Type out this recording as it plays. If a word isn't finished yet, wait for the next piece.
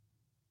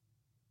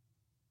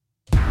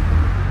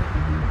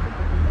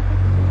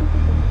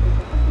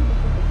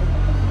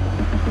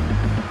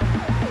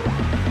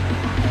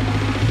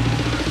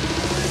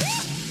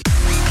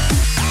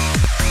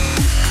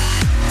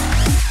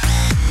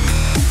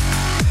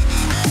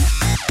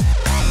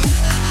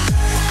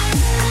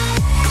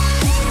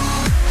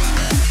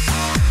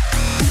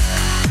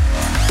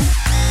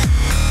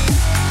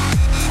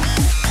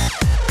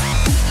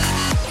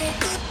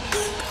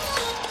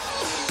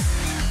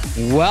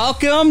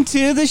Welcome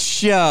to the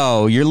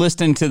show. You're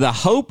listening to the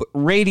Hope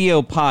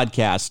Radio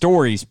Podcast,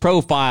 stories,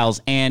 profiles,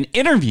 and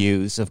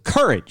interviews of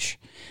courage,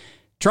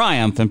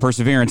 triumph, and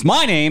perseverance.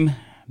 My name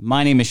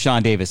is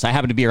Sean Davis. I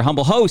happen to be your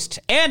humble host.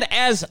 And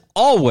as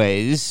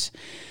always,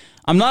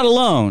 I'm not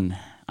alone.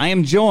 I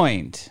am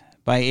joined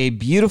by a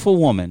beautiful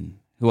woman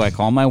who I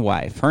call my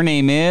wife. Her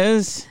name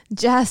is...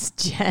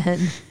 Just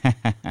Jen.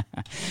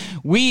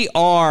 We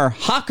are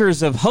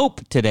hawkers of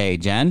hope today,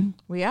 Jen.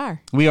 We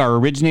are. We are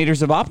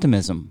originators of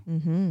optimism.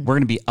 Mm-hmm. We're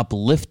going to be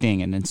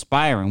uplifting and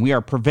inspiring. We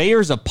are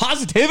purveyors of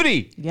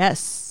positivity.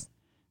 Yes.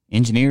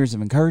 Engineers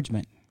of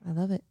encouragement. I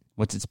love it.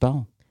 What's it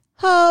spell?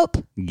 Hope.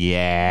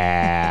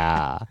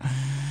 Yeah.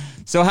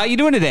 So how you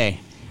doing today?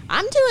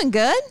 I'm doing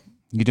good.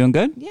 You doing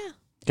good? Yeah.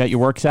 Got your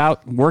works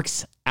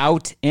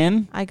out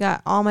in? I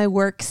got all my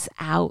works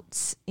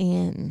out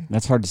in.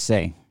 That's hard to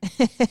say.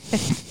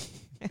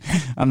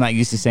 I'm not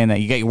used to saying that.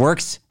 You got your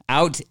works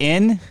out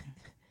in?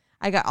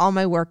 I got all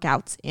my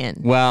workouts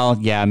in. Well,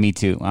 yeah, me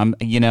too.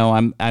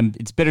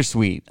 It's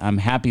bittersweet. I'm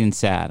happy and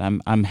sad.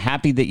 I'm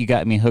happy that you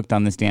got me hooked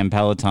on this damn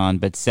Peloton,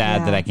 but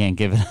sad that I can't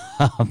give it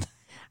up.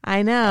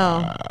 I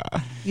know.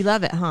 You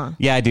love it, huh?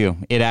 Yeah, I do.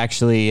 It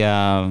actually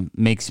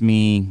makes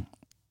me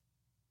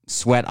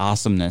sweat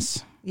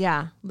awesomeness.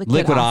 Yeah.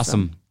 Liquid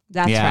awesome.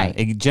 That's right.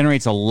 It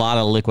generates a lot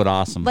of liquid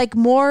awesome. Like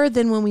more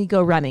than when we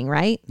go running,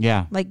 right?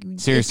 Yeah. Like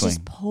seriously. It's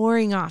just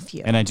pouring off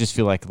you. And I just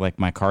feel like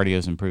my cardio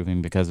is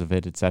improving because of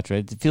it, etc.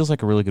 It feels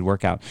like a really good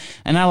workout.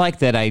 And I like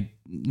that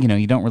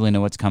you don't really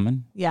know what's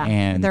coming. Yeah.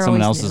 And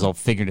someone else has all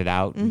figured it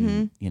out.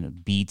 Mm-hmm.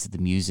 And, beats, the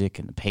music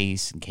and the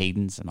pace and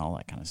cadence and all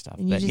that kind of stuff.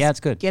 But yeah, it's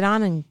good. Get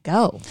on and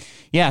go.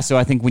 Yeah. So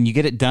I think when you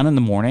get it done in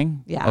the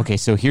morning. Yeah. Okay.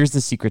 So here's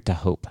the secret to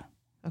hope.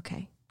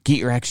 Okay. Get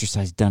your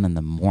exercise done in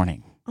the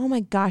morning. Oh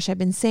my gosh. I've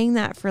been saying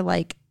that for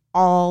like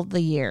all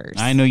the years.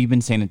 I know you've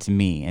been saying it to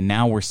me, and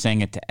now we're saying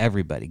it to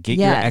everybody. Get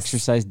your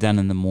exercise done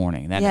in the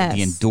morning. The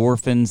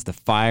endorphins, the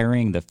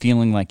firing, the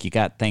feeling like you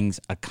got things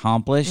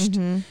accomplished,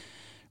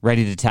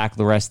 ready to tackle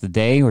the rest of the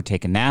day or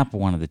take a nap,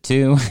 one of the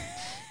two.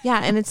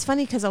 Yeah, and it's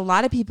funny because a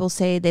lot of people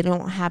say they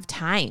don't have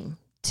time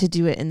to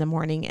do it in the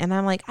morning. And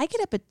I'm like, I get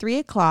up at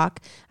 3:00.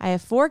 I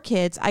have 4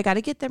 kids. I got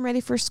to get them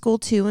ready for school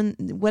too,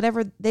 and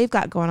whatever they've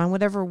got going on,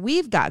 whatever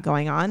we've got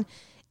going on.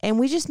 And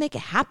we just make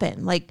it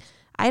happen. Like,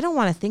 I don't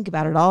want to think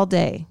about it all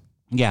day.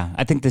 Yeah,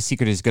 I think the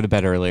secret is go to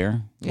bed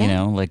earlier.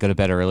 Yeah. Go to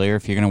bed earlier.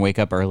 If you're going to wake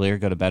up earlier,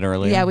 go to bed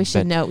earlier. Yeah, we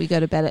should note we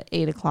go to bed at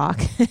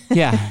 8:00.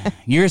 Yeah,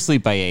 you're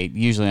asleep by 8.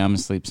 Usually I'm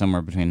asleep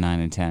somewhere between 9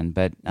 and 10.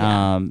 But,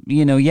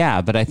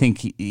 but I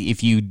think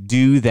if you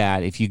do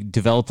that, if you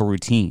develop a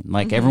routine,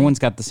 like everyone's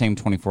got the same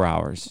 24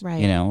 hours.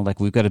 Right. Like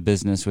we've got a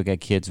business, we've got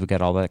kids, we've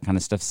got all that kind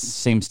of stuff,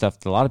 same stuff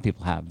that a lot of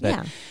people have.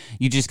 But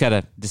you just got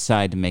to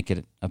decide to make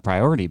it a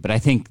priority. But I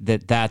think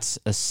that's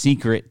a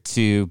secret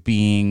to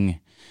being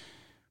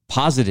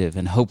positive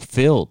and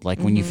hope-filled. Like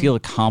when you feel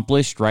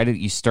accomplished right at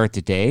you start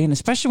the day, and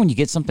especially when you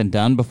get something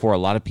done before a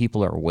lot of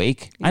people are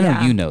awake. I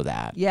know you know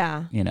that.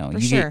 Yeah. You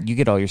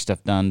get all your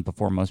stuff done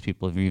before most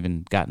people have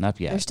even gotten up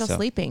yet. They're still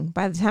sleeping.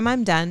 By the time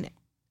I'm done,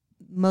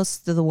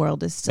 most of the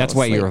world is still That's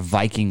why asleep. you're a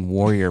Viking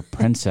warrior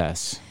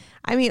princess.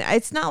 I mean,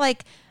 it's not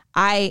like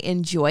I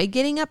enjoy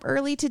getting up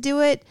early to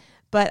do it,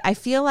 but I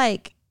feel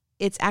like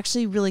it's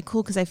actually really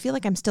cool because I feel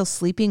like I'm still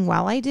sleeping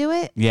while I do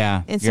it.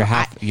 Yeah, and you're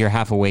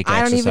half awake. I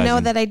don't even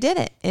know that I did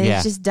it, and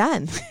it's just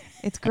done.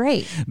 It's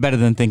great. Better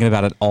than thinking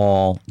about it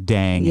all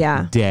dang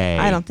day.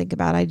 I don't think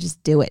about it. I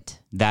just do it.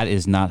 That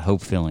is not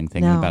hope-filling,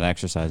 thinking about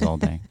exercise all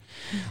day.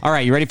 All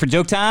right, you ready for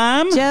joke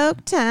time?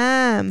 Joke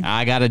time.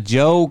 I got a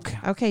joke.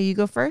 Okay, you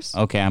go first.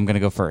 Okay, I'm going to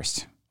go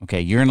first.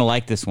 Okay, you're going to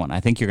like this one.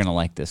 I think you're going to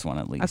like this one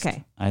at least.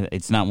 Okay.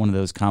 It's not one of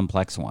those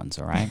complex ones,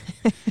 all right?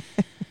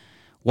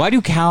 Why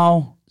do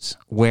cows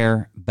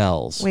wear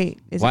bells? Wait,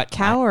 is it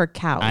cow or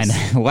cows? I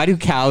know. Why do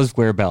cows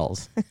wear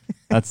bells?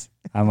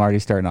 I'm already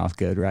starting off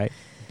good, right?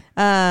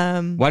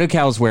 Why do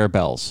cows wear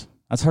bells?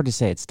 That's hard to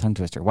say. It's a tongue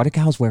twister. Why do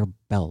cows wear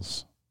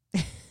bells?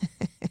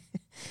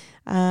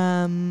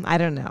 I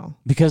don't know.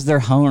 Because their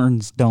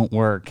horns don't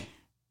work.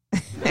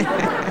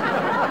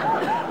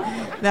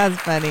 That's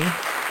funny.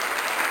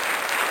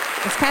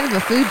 It's kind of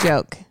a food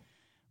joke.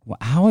 Well,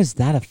 how is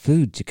that a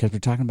food? Because we're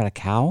talking about a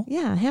cow?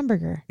 Yeah, a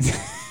hamburger.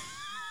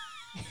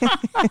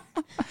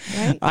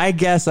 Right? I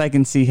guess I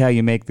can see how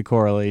you make the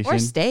correlation. Or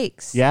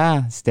steaks.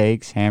 Yeah,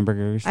 steaks,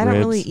 hamburgers, I don't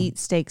ribs. really eat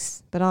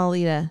steaks, but I'll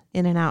eat a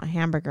In-N-Out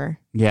hamburger.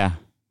 Yeah,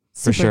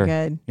 Super for sure.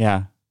 good.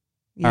 Yeah.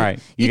 All right.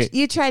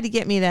 You tried to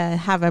get me to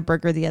have a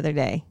burger the other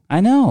day. I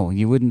know.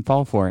 You wouldn't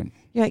fall for it.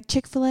 You're like,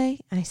 Chick-fil-A?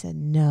 I said,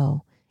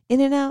 no.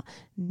 In-N-Out?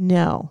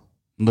 No.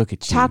 Look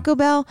at you. Taco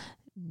Bell?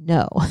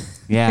 No.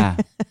 Yeah.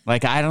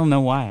 Like, I don't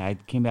know why. I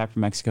came back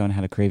from Mexico and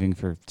had a craving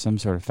for some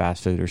sort of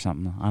fast food or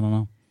something. I don't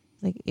know.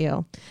 Like,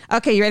 ew.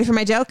 Okay, you ready for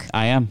my joke?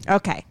 I am.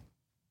 Okay.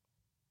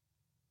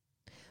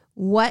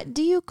 What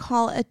do you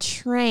call a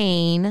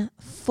train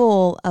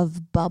full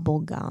of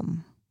bubble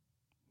gum?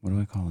 What do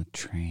I call a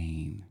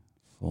train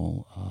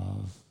full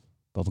of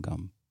bubble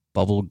gum?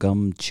 Bubble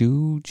gum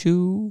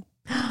chew?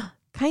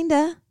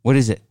 Kinda. What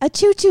is it? A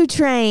choo-choo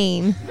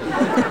train.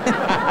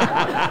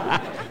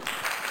 I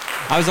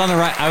was on the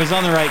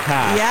right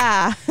path.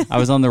 Yeah. I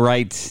was on the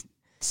right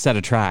set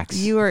of tracks.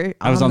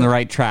 I was on the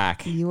right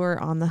track. You were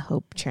on the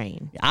hope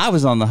train. I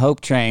was on the hope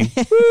train.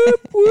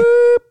 Whoop,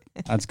 whoop.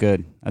 That's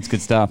good. That's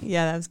good stuff.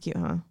 Yeah, that was cute,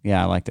 huh?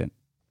 Yeah, I liked it.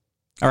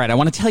 All right, I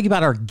want to tell you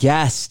about our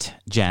guest,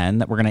 Jen,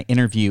 that we're going to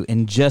interview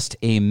in just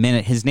a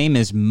minute. His name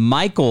is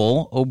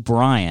Michael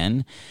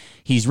O'Brien.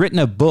 He's written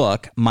a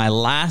book, My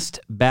Last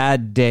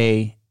Bad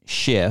Day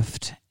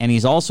Shift, and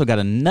he's also got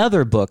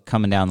another book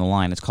coming down the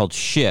line. It's called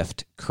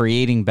Shift,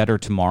 Creating Better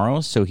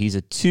Tomorrows. So he's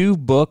a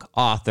 2-book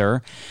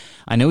author.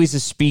 I know he's a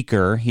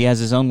speaker. He has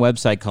his own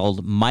website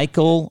called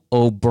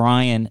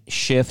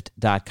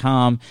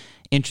michaelobrienshift.com,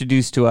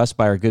 introduced to us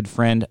by our good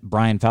friend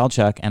Brian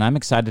Falchuk, and I'm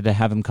excited to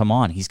have him come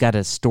on. He's got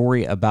a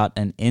story about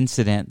an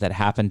incident that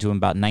happened to him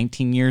about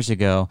 19 years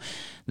ago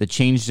that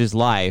changed his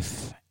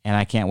life, and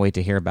I can't wait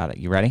to hear about it.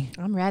 You ready?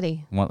 I'm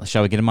ready. Well,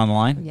 shall we get him on the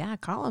line? Yeah,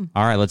 call him.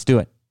 All right, let's do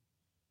it.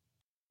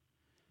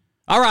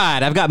 All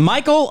right, I've got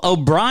Michael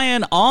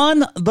O'Brien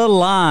on the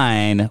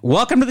line.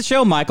 Welcome to the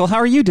show, Michael. How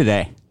are you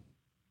today?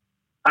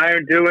 I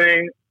am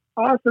doing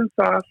awesome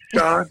sauce,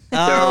 Sean.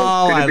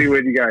 Oh, good to be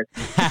with you guys.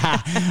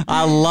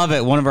 I love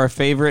it. One of our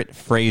favorite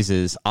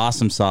phrases,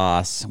 awesome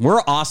sauce.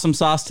 We're awesome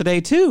sauce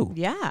today, too.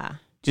 Yeah.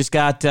 Just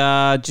got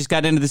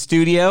into the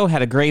studio,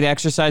 had a great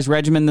exercise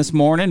regimen this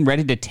morning,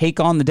 ready to take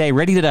on the day,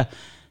 ready to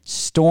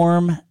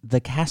storm the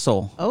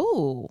castle.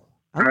 Oh,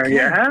 okay.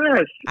 Yes.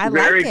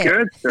 Very like it.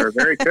 good, sir.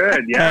 Very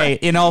good. Yeah. Hey,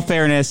 in all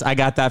fairness, I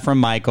got that from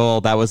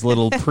Michael. That was a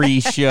little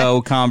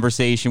pre-show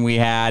conversation we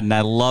had, and I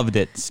loved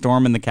it.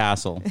 Storming the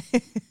castle.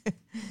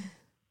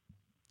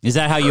 Is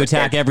that how you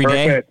attack every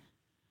day?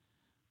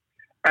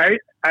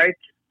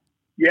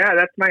 Yeah,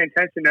 that's my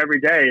intention every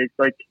day. It's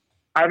like,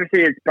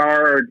 obviously it's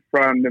borrowed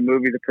from the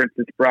movie The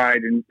Princess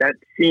Bride, and that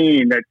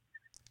scene,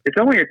 it's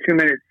only a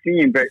 2-minute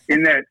scene, but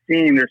in that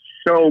scene there's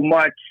so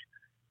much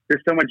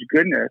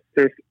goodness.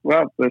 There's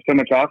so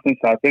much awesome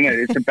stuff in it.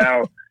 It's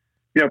about,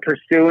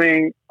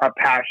 pursuing a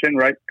passion,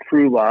 right?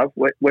 True love.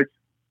 What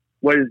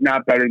is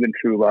not better than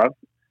true love?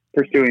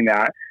 Pursuing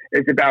that.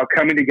 It's about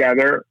coming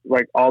together,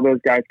 like all those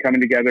guys coming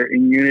together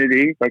in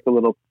unity, like a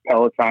little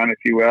Peloton, if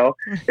you will.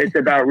 It's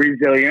about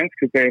resilience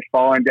because they've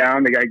fallen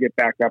down. They got to get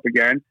back up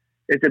again.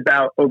 It's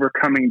about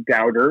overcoming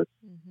doubters.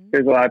 Mm-hmm.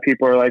 There's a lot of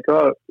people are like,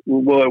 oh,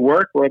 will it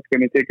work? Well, it's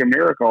going to take a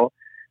miracle.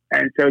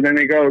 And so then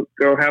they go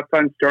have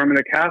fun storming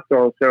the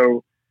castle.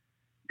 So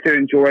to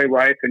enjoy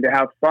life and to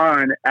have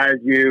fun as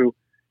you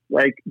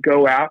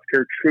go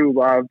after true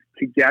love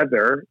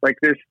together,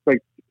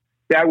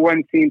 that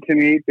one scene to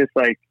me,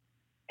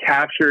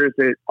 captures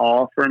it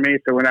all for me.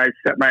 So when I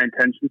set my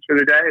intentions for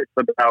the day, it's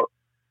about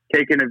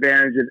taking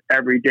advantage of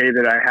every day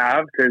that I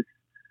have, because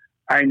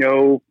I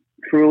know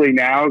truly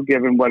now,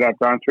 given what I've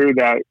gone through,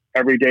 that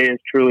every day is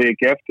truly a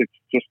gift. It's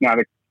just not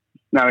a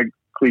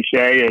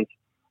cliche as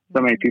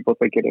so many people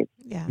think it is.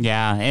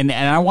 Yeah. And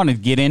I want to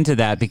get into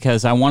that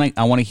because I want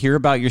to hear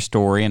about your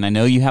story, and I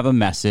know you have a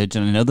message,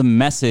 and I know the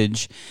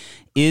message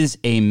is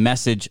a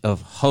message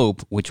of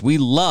hope, which we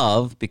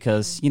love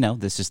because,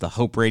 this is the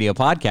Hope Radio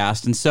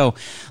podcast. And so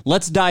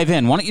let's dive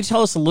in. Why don't you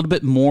tell us a little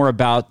bit more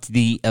about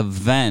the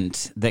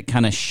event that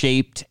kind of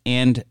shaped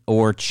and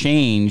or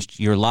changed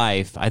your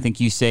life? I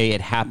think you say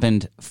it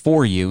happened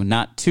for you,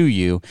 not to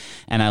you.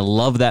 And I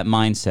love that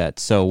mindset.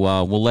 So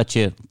we'll let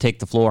you take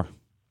the floor.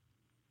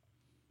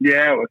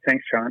 Yeah, well,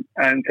 thanks, Sean.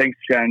 And thanks,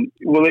 Jen.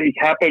 Well, it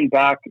happened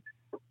back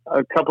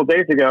a couple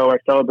days ago. I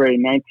celebrated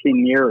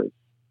 19 years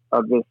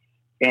of this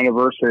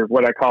anniversary of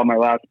what I call my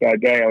last bad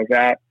day. I was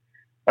at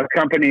a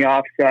company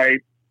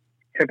offsite,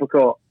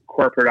 typical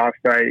corporate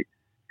offsite,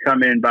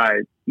 come in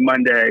by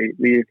Monday,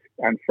 leave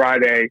on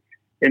Friday,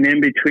 and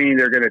in between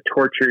they're going to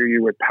torture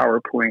you with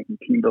PowerPoint and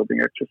team building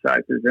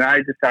exercises. And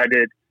I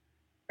decided,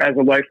 as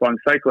a lifelong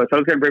cyclist, I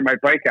was going to bring my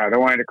bike out. I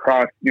wanted to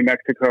cross New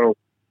Mexico,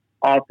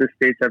 all the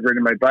states I've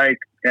ridden my bike.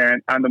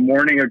 And on the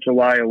morning of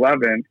July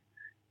 11th,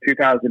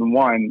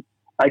 2001,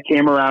 I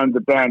came around the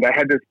bend. I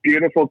had this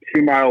beautiful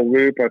 2-mile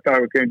loop. I thought I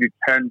was going to do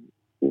 10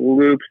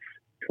 loops,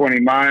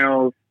 20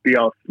 miles, be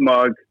all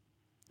smug,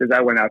 because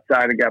I went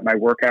outside and got my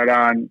workout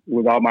on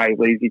with all my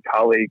lazy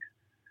colleagues.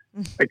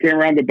 I came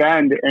around the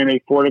bend, and a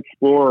Ford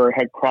Explorer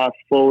had crossed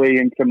fully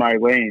into my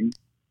lane,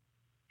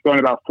 going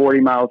about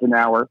 40 miles an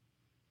hour,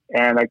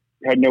 and I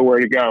had nowhere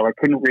to go. I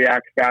couldn't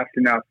react fast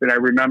enough. And I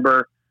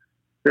remember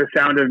the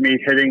sound of me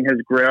hitting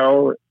his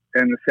grill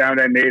and the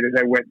sound I made as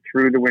I went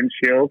through the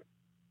windshield.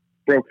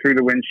 Broke through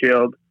the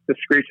windshield, the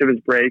screech of his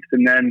brakes,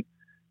 and then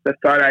the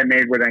thud I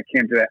made when I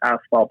came to the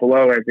asphalt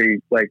below as he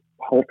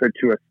halted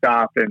to a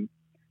stop, and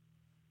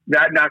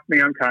that knocked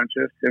me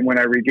unconscious. And when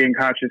I regained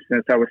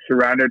consciousness, I was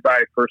surrounded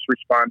by first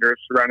responders,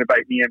 surrounded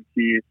by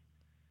EMTs,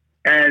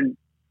 and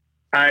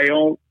at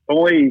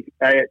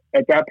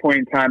that point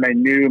in time, I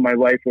knew my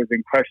life was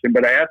in question.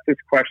 But I asked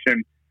this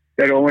question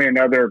that only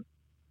another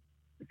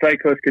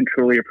cyclist can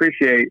truly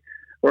appreciate,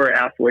 or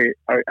I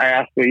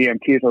asked the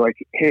EMTs, I'm like,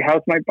 "Hey,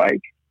 how's my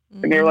bike?"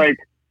 And they're like,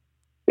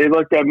 they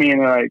looked at me and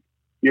they're like,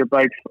 "Your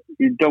bike's,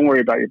 don't worry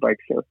about your bike,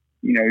 sir.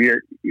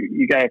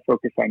 you got to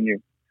focus on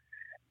you.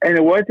 And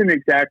it wasn't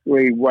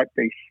exactly what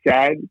they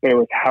said, but it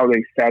was how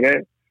they said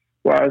it.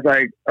 Well, I was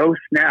like, oh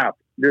snap,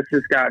 this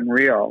has gotten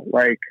real.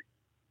 Like,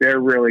 they're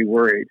really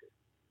worried.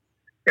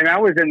 And I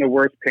was in the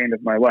worst pain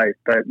of my life,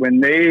 but when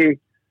they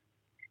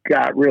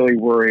got really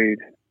worried,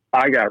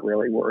 I got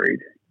really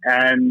worried.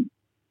 And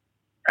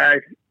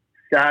I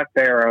sat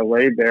there, I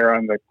laid there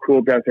on the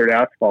cool desert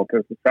asphalt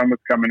as the sun was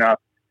coming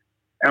up.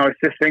 And I was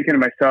just thinking to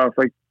myself,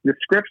 like, the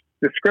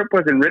script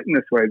wasn't written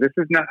this way. This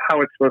is not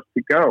how it's supposed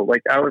to go.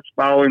 Like, I was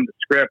following the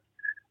script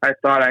I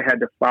thought I had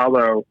to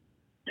follow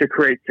to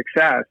create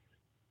success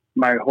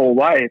my whole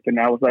life. And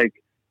I was like,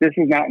 this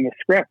is not in the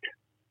script.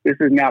 This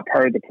is not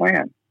part of the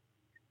plan.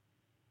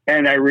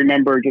 And I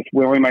remember just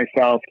willing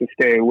myself to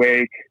stay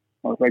awake.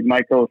 I was like,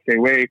 Michael, stay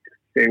awake,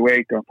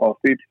 don't fall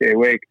asleep, stay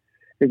awake.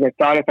 Because I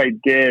thought if I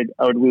did,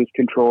 I would lose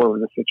control over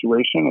the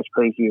situation, as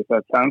crazy as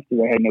that sounds,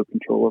 because I had no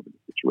control over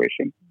the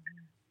situation.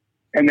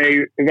 And they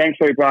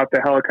eventually brought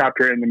the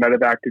helicopter and the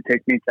medevac to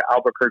take me to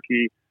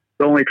Albuquerque,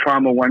 the only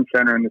Trauma 1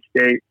 center in the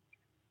state,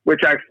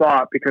 which I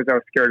fought because I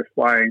was scared of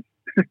flying.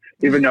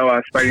 Even though I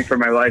was fighting for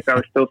my life, I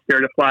was still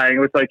scared of flying. It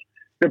was like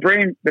the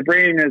brain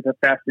is a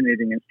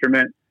fascinating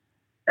instrument.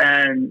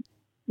 And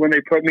when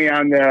they put me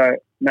on the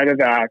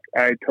medevac,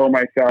 I told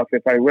myself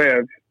if I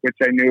live, which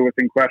I knew was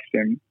in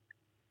question,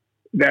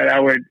 that I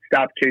would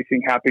stop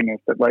chasing happiness,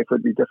 that life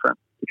would be different.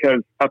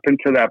 Because up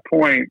until that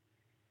point,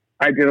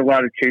 I did a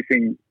lot of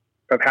chasing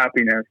of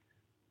happiness.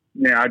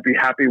 I'd be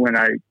happy when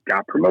I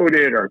got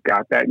promoted or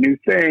got that new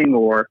thing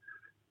or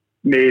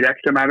made X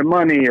amount of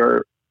money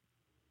or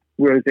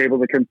was able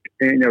to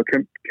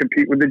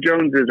compete with the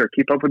Joneses or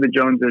keep up with the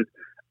Joneses.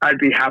 I'd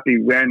be happy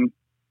when.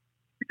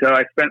 So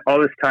I spent all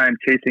this time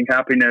chasing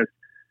happiness,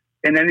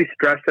 and any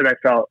stress that I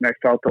felt, and I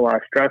felt a lot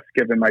of stress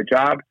given my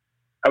job,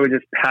 I would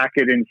just pack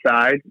it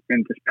inside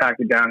and just pack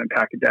it down and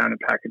pack it down and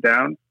pack it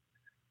down.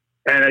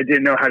 And I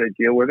didn't know how to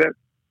deal with it.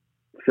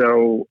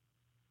 So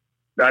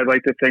I'd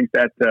like to think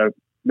that the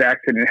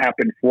accident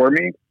happened for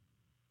me.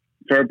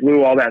 So it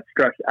blew all that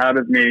stress out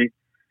of me.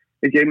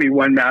 It gave me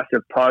one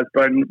massive pause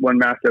button, one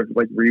massive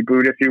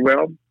reboot, if you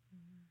will,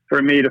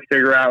 for me to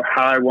figure out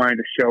how I wanted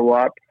to show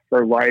up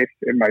for life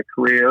in my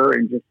career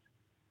and just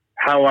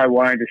how I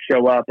wanted to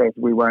show up as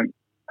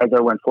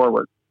I went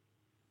forward.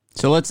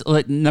 So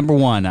number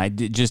one,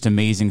 just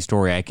amazing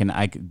story.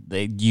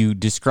 You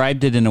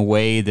described it in a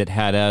way that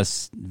had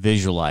us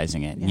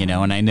visualizing it,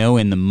 and I know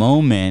in the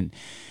moment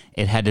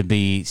it had to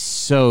be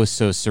so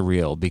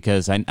surreal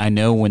because I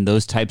know when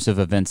those types of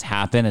events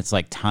happen, it's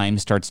like time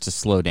starts to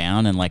slow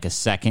down, and like a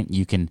second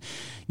you can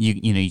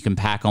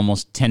pack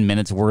almost 10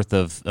 minutes worth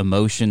of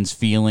emotions,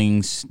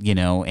 feelings,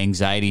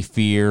 anxiety,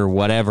 fear,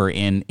 whatever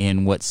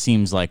in what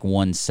seems like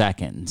 1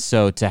 second.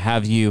 So to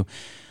have you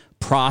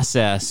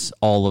process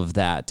all of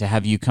that, to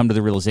have you come to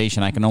the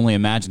realization, I can only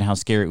imagine how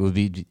scary it would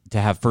be to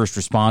have first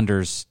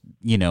responders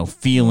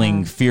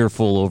feeling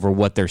fearful over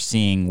what they're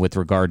seeing with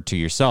regard to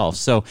yourself.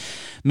 So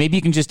maybe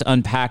you can just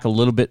unpack a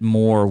little bit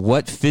more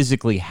what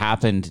physically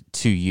happened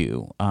to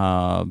you.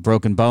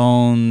 Broken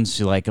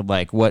bones, like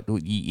what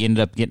you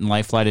ended up getting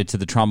life flighted to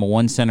the Trauma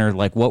 1 center.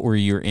 Like, what were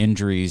your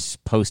injuries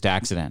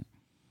post-accident?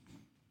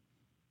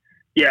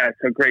 Yeah,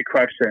 it's a great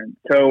question.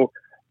 So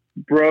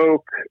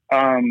broke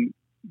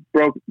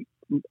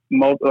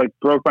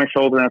my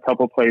shoulder in a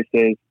couple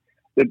places.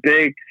 The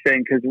big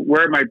thing, because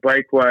where my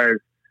bike was,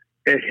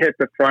 it hit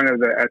the front of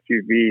the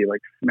SUV,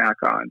 smack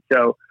on.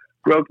 So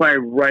broke my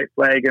right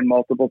leg in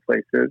multiple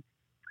places.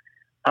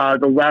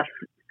 The left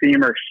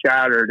femur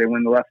shattered, and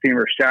when the left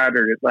femur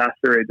shattered, it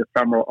lacerated the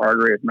femoral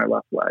artery of my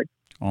left leg.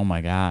 Oh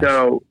my gosh.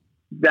 So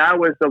that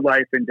was the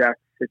life and death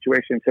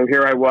situation. So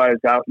here I was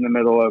out in the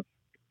middle of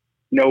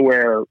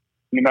nowhere,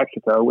 New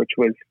Mexico, which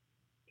was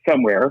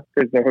somewhere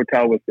because the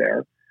hotel was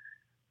there.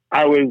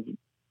 I was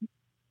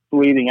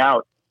bleeding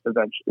out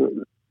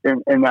eventually,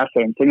 in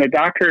essence. And the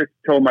doctors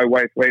told my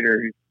wife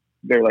later,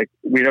 they're like,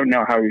 we don't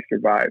know how he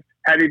survived.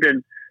 Had he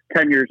been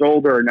 10 years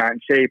older or not in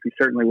shape, he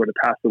certainly would have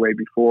passed away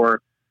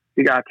before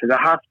he got to the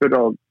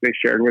hospital, they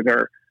shared with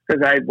her,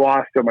 because I had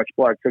lost so much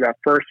blood. So that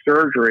first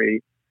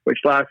surgery, which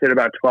lasted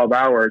about 12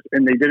 hours,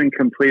 and they didn't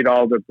complete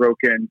all the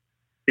broken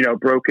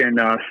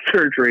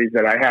surgeries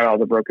that I had, all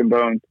the broken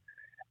bones.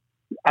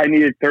 I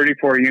needed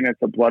 34 units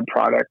of blood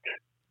product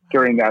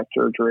during that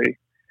surgery.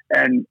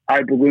 And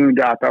I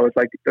ballooned up. I was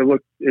it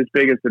looked as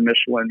big as the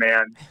Michelin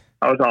Man.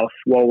 I was all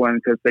swollen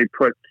because they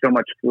put so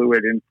much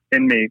fluid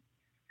in me.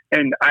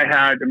 And I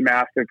had a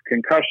massive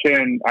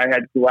concussion. I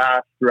had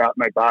glass throughout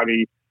my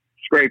body,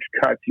 scrapes,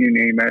 cuts, you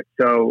name it.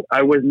 So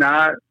I was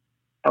not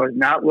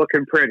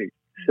looking pretty.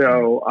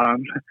 So,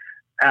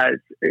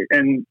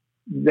 and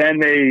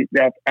then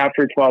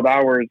after 12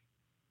 hours,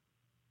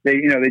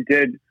 they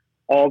did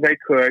all they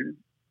could.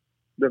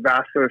 The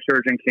vascular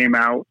surgeon came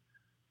out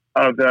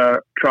of the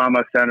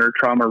trauma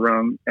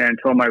room, and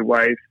told my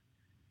wife,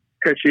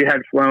 because she had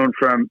flown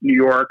from New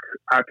York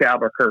out to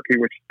Albuquerque,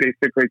 which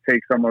basically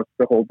takes almost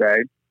the whole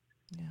day.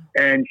 Yeah.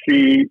 And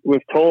she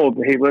was told,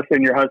 hey,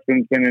 listen, your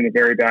husband's been in a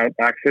very bad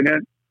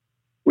accident.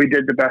 We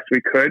did the best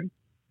we could,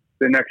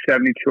 the next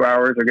 72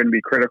 hours are going to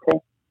be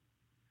critical.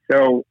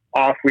 So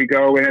off we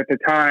go. And at the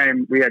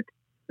time we had,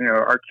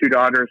 our two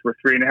daughters were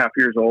 3.5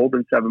 years old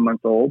and 7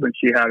 months old. And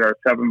she had our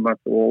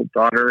 7-month-old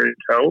daughter in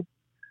tow.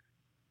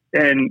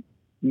 And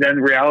then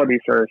reality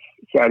sort of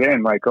set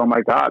in, like, oh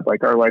my God,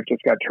 like our life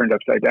just got turned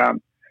upside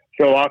down.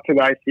 So off to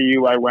the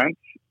ICU I went,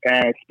 and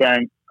I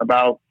spent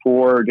about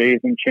 4 days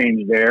and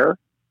change there.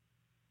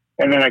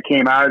 And then I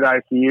came out of the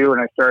ICU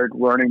and I started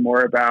learning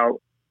more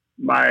about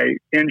my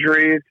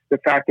injuries, the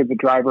fact that the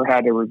driver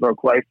had a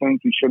revoked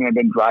license. He shouldn't have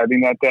been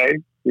driving that day.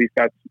 At least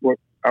that's what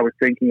I was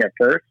thinking at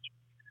first.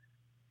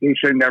 He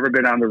should have never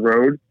been on the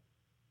road.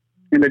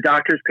 And the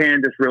doctors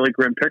painted this really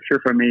grim picture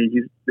for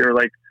me. They were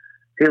like,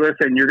 hey,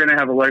 listen, you're going to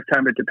have a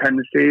lifetime of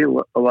dependency,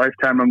 a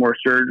lifetime of more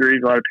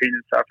surgeries, a lot of pain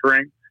and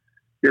suffering.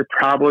 You're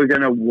probably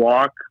going to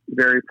walk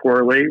very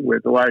poorly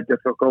with a lot of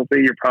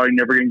difficulty. You're probably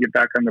never going to get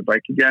back on the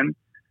bike again.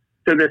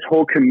 So this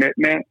whole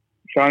commitment,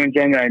 Sean and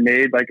Jen, that I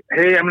made, like,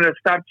 hey, I'm going to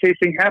stop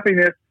chasing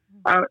happiness,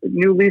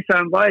 new lease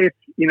on life.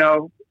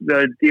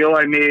 The deal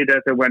I made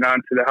as I went on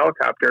to the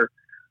helicopter,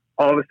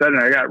 all of a sudden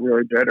I got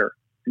really bitter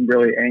and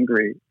really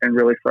angry and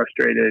really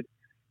frustrated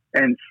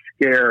and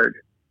scared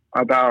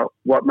about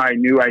what my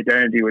new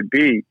identity would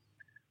be.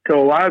 So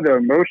a lot of the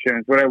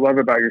emotions, what I love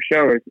about your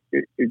show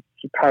is it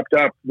popped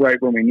up right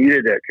when we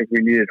needed it because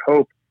we needed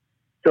hope.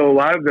 So a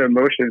lot of the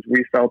emotions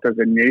we felt as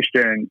a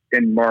nation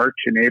in March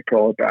and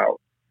April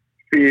about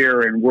fear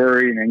and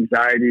worry and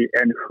anxiety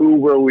and who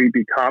will we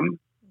become,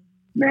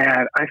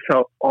 man, I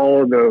felt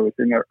all of those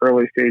in the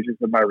early stages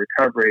of my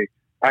recovery.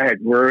 I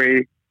had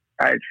worry,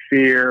 I had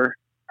fear,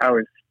 I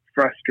was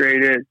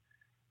frustrated,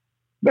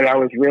 but I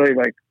was really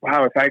like,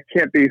 wow, if I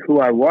can't be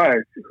who I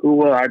was, who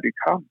will I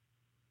become?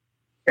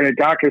 And the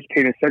doctors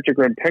painted such a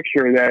grim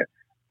picture that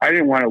I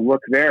didn't want to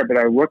look there, but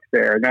I looked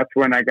there. And that's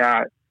when I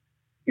got,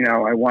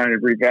 I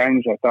wanted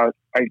revenge. I thought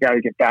I got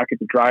to get back at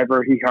the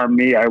driver. He harmed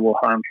me, I will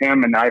harm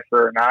him. An eye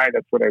for an eye.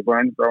 That's what I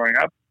learned growing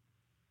up.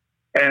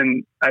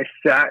 And I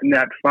sat in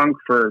that funk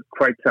for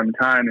quite some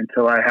time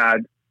until I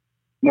had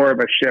more of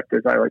a shift,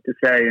 as I like to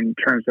say, in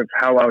terms of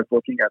how I was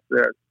looking at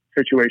the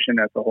situation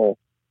as a whole.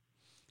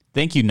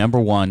 Thank you, number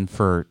one,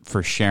 for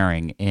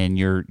sharing and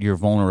your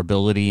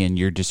vulnerability and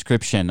your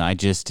description.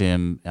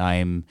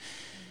 I'm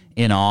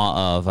in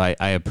awe of. I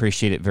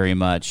appreciate it very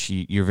much.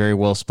 You're very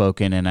well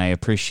spoken, and I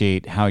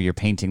appreciate how you're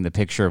painting the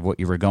picture of what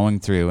you were going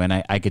through. And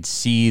I could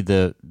see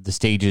the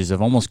stages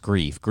of almost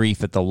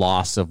grief at the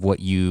loss of what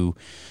you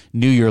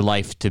knew your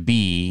life to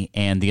be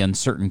and the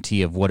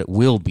uncertainty of what it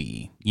will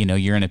be.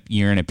 You're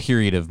in a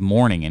period of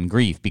mourning and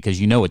grief because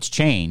it's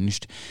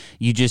changed.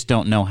 You just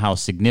don't know how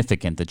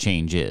significant the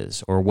change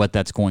is or what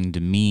that's going to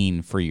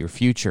mean for your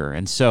future.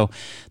 And so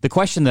the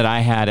question that I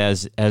had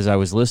as I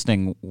was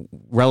listening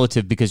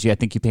relative, because I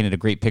think you painted a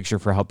great picture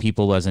for how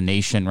people as a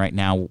nation right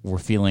now were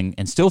feeling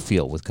and still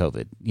feel with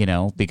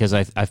COVID, because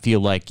I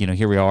feel like,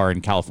 here we are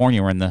in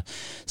California, we're in the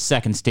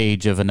second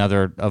stage of a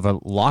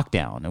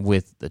lockdown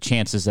with the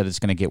chances that it's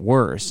going to get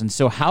worse. And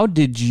so how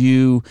did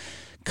you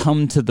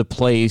come to the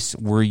place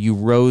where you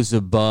rose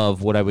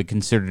above what I would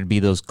consider to be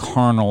those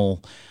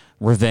carnal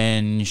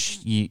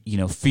revenge,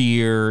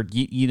 fear,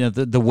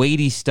 the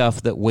weighty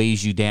stuff that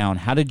weighs you down?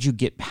 How did you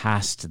get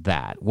past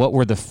that? What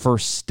were the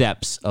first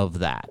steps of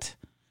that?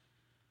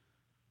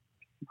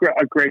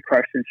 A great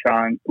question,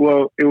 Sean.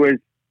 Well, it was,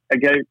 I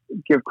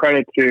give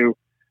credit to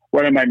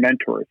one of my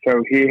mentors.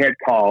 So he had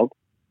called.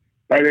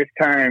 By this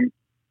time,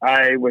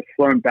 I was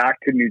flown back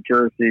to New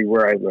Jersey,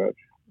 where I live,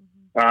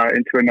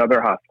 into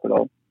another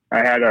hospital. I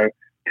had a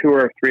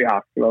tour of 3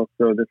 hospitals,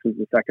 so this was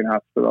the second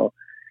hospital.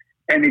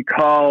 And he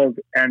called,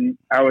 and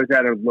I was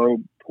at a low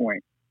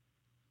point.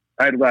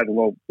 I had a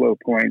low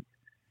point,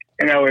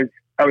 and I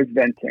was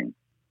venting.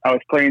 I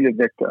was playing the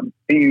victim.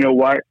 And you know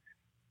what?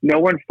 No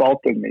one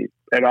faulted me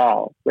at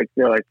all. Like,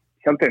 they're like,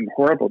 something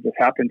horrible just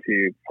happened to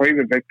you. Play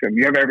the victim.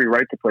 You have every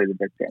right to play the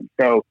victim.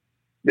 So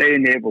they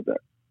enabled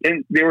it.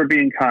 And they were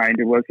being kind.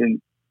 It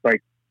wasn't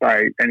like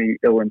by any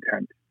ill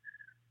intent.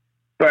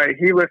 But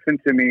he listened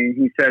to me.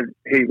 He said,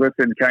 hey,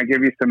 listen, can I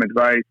give you some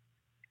advice?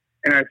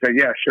 And I said,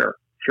 yeah, sure.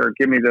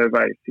 Give me the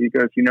advice. He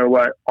goes, you know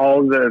what?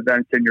 All the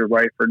events in your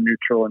life are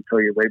neutral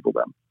until you label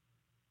them.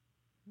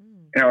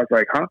 And I was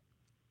like, huh?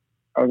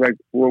 I was like,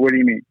 well, what do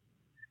you mean?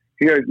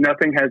 He goes,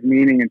 nothing has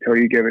meaning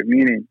until you give it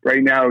meaning.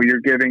 Right now,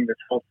 you're giving this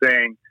whole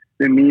thing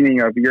the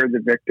meaning of you're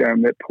the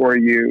victim, that poor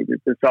you, that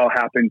this all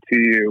happened to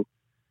you.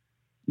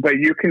 But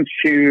you can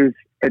choose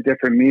a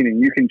different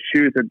meaning. You can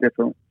choose a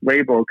different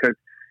label because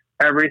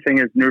everything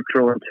is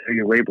neutral until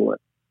you label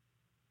it.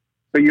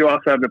 But you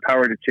also have the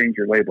power to change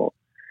your label.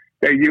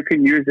 That you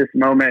can use this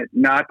moment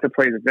not to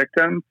play the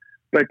victim,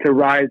 but to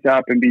rise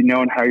up and be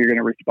known how you're going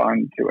to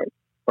respond to it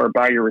or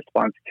by your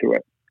response to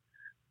it.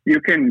 You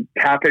can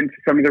tap into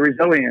some of the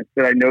resilience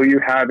that I know you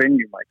have in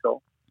you,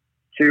 Michael,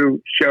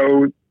 to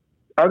show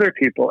other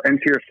people and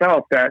to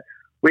yourself that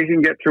we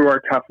can get through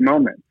our tough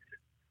moments.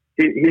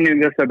 He knew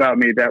this about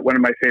me, that one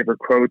of my favorite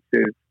quotes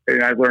is,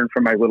 and I learned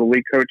from my Little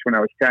League coach when I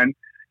was 10,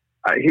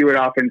 he would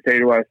often say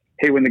to us,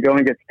 hey, when the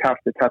going gets tough,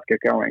 the tough get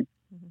going.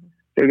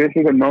 So this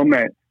is a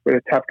moment where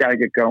the tough guy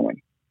get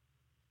going.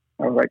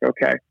 I was like,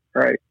 okay,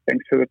 all right,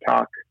 thanks for the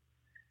talk.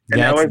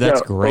 And that was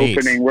the great.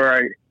 opening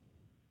where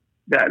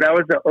that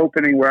was the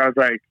opening where I was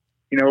like,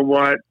 you know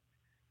what?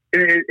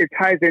 It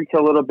ties into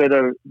a little bit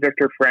of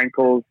Viktor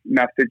Frankl's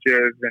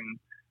messages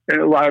and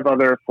a lot of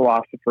other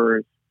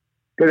philosophers.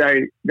 But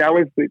that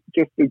was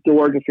just the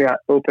door just got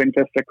open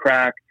just a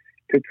crack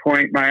to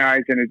point my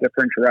eyes in a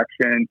different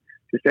direction,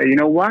 to say, you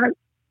know what?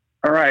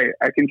 All right,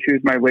 I can choose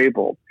my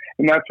label.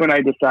 And that's when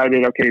I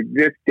decided, okay,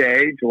 this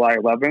day, July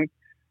 11th,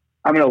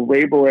 I'm going to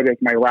label it as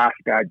my last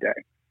bad day.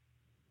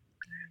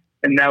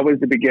 And that was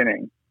the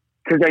beginning.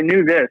 Because I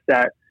knew this,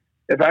 that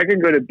if I can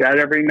go to bed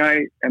every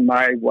night and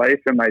my wife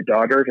and my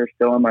daughters are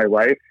still in my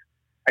life,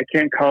 I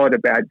can't call it a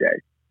bad day.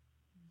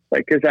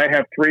 Like, because I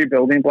have 3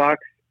 building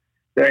blocks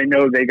that I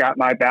know they got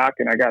my back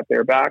and I got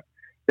their back,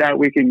 that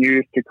we can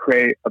use to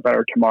create a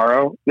better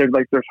tomorrow. There's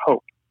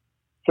hope.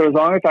 So as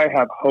long as I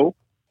have hope,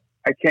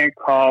 I can't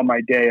call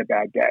my day a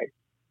bad day.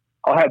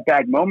 I'll have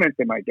bad moments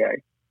in my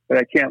day, but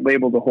I can't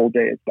label the whole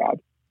day as bad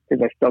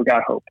because I still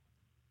got hope.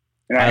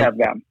 And I have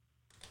them.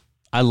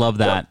 I love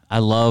that. I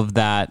love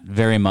that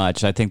very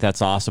much. I think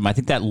that's awesome. I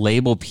think that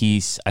label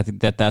piece, I think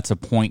that's a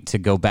point to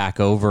go back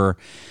over,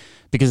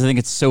 because I think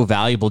it's so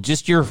valuable.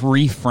 Just your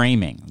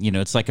reframing,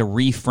 it's like a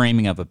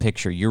reframing of a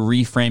picture. Your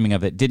reframing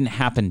of it didn't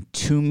happen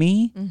to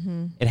me.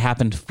 Mm-hmm. It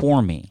happened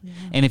for me. Yeah.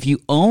 And if you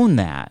own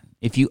that,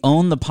 if you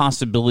own the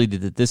possibility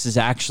that this is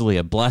actually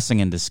a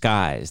blessing in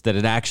disguise, that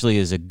it actually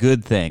is a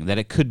good thing, that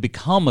it could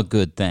become a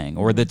good thing,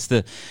 or that's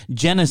the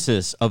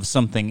genesis of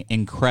something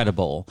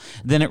incredible,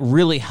 then it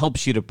really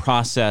helps you to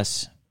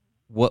process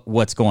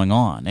what's going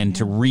on and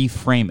to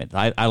reframe it.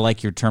 I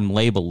like your term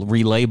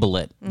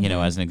relabel it,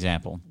 as an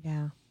example.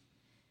 Yeah.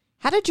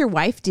 How did your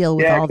wife deal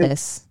with all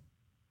this?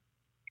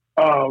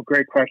 Oh,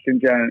 great question,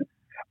 Jen.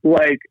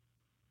 Like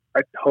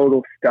a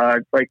total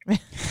stud. Like,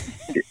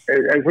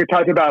 as we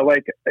talked about,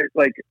 like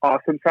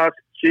awesome sauce,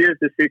 she is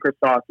the secret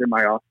sauce in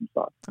my awesome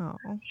sauce. Oh.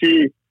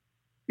 She,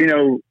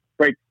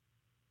 like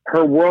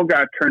her world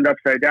got turned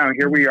upside down.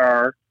 Here we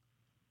are,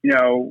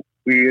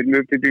 we had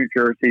moved to New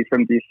Jersey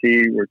from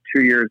DC. We're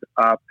 2 years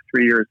up,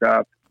 3 years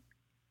up.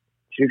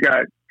 She's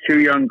got 2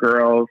 young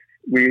girls.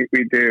 We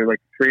do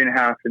like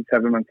 3.5 and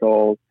 7 months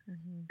old.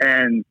 Mm-hmm.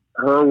 And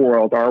her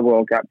world, our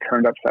world got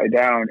turned upside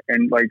down.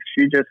 And like,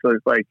 she just was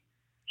like,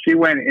 she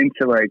went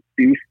into like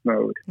beast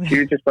mode. She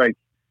was just like,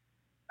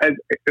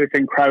 it's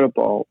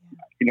incredible.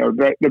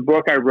 The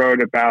book I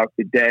wrote about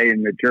the day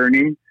and the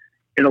journey,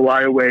 in a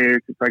lot of ways,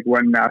 it's like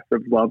one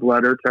massive love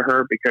letter to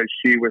her, because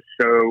she was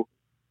so,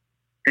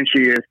 and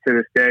she is to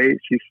this day,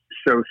 she's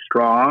so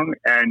strong.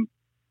 And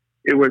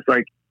it was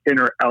like in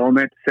her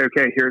element to say,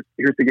 okay, here's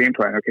the game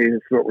plan. Okay, this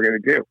is what we're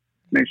going to do. And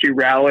then she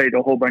rallied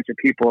a whole bunch of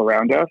people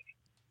around us,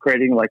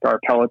 creating like our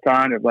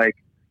Peloton of like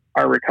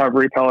our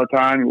recovery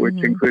Peloton,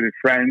 which included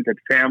friends and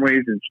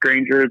families and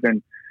strangers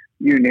and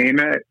you name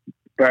it.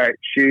 But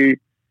she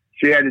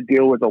had to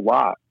deal with a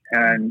lot.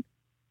 And,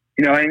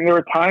 and there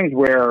were times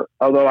where,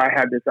 although I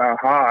had this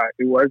aha,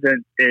 it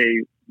wasn't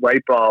a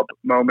light bulb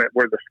moment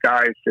where the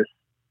skies just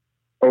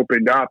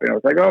opened up and I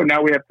was like, oh,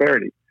 now we have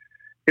clarity.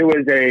 It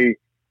was a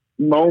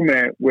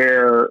moment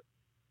where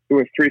it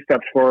was 3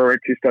 steps forward,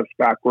 2 steps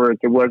backwards.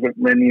 It wasn't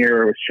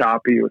linear. It was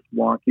choppy. It was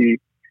wonky.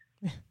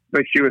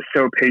 But she was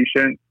so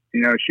patient.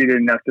 She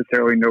didn't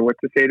necessarily know what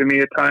to say to me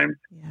at times.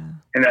 Yeah.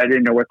 And I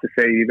didn't know what to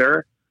say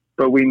either.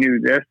 But we knew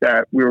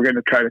that we were going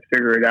to try to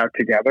figure it out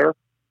together.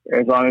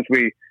 As long as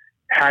we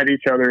had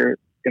each other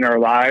in our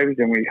lives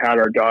and we had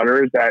our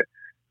daughters, that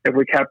if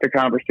we kept the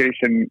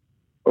conversation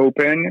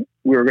open,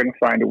 we were going to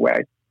find a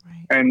way.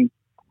 Right. And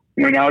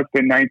now it's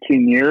been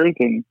 19 years,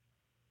 and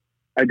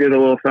I did a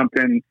little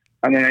something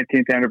on the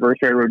 19th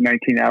anniversary. I rode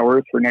 19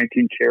 hours for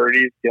 19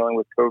 charities dealing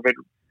with COVID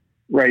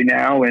right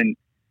now. And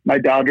my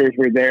daughters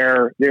were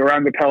there. They were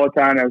on the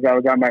Peloton as I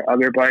was on my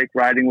other bike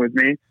riding with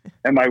me.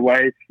 And my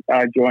wife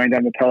joined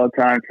on the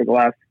Peloton for the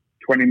last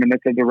 20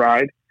 minutes of the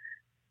ride.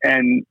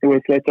 And it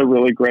was such a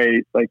really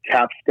great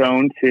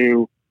capstone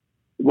to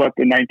what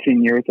the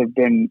 19 years have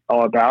been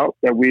all about,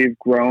 that we've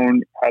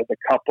grown as a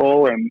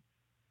couple, and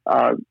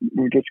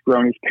we've just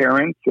grown as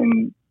parents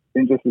and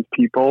just as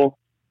people.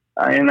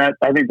 And I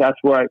think that's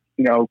what,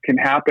 can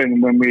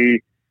happen when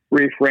we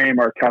reframe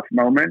our tough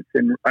moments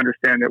and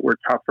understand that we're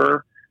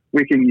tougher.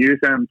 We can use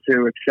them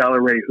to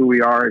accelerate who we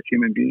are as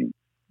human beings.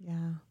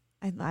 Yeah,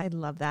 I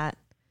love that.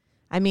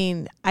 I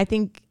mean, I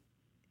think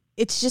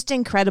it's just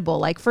incredible.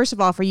 Like, first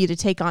of all, for you to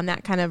take on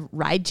that kind of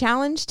ride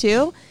challenge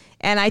too.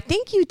 And I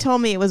think you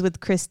told me it was with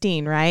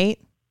Christine, right?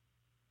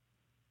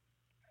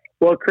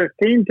 Well,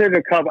 Christine did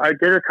a couple. I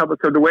did a couple.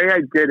 So the way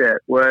I did it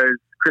was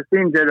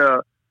Christine did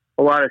a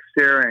lot of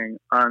sharing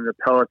on the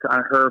Peloton,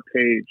 on her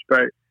page,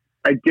 but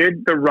I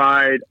did the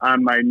ride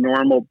on my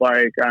normal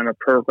bike on a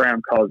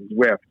program called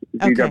Zwift,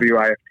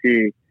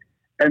 ZWIFT.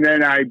 And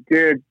then I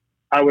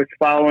was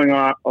following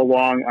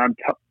along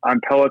on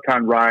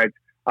Peloton rides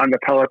on the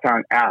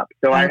Peloton app.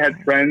 So I had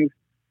friends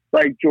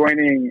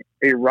joining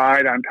a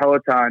ride on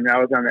Peloton. I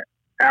was on the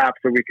app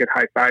so we could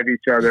high five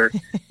each other.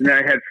 And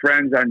then I had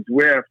friends on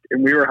Zwift,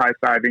 and we were high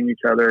fiving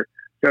each other.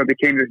 So it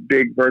became this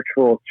big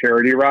virtual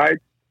charity ride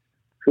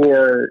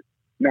for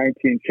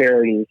 19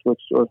 charities, which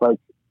was like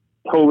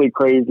totally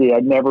crazy.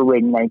 I'd never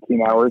ridden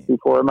 19 hours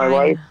before in my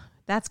life.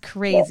 That's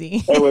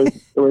crazy. It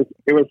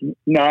was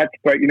nuts.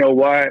 But you know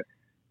what?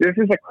 This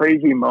is a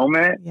crazy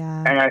moment.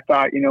 Yeah. And I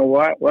thought, you know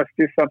what? Let's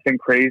do something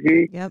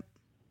crazy Yep.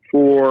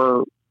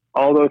 for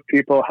all those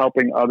people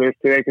helping others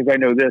today. Because I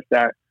know this,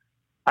 that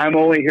I'm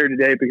only here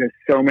today because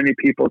so many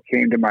people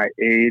came to my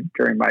aid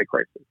during my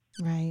crisis.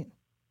 Right.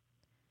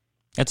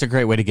 That's a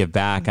great way to give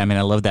back. I mean,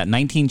 I love that.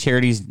 19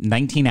 charities,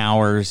 19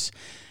 hours.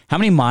 How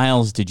many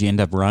miles did you end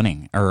up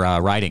running or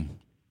riding?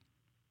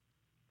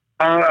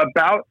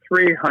 About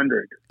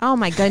 300. Oh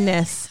my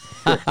goodness.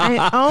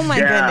 Oh my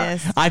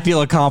goodness. I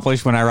feel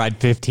accomplished when I ride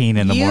 15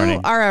 in the morning.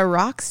 You are a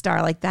rock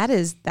star. Like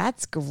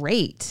that's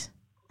great.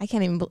 I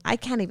can't even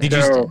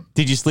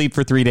Did you sleep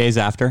for 3 days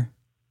after?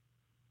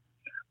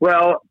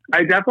 Well,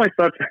 I definitely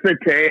slept the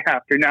day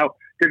after. Now,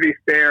 to be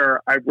fair,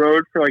 I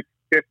rode for like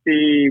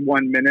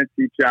 51 minutes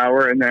each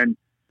hour, and then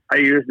I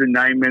used the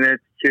 9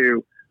 minutes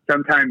to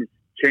sometimes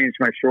change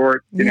my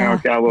shorts, get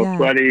a little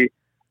sweaty,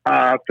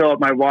 fill up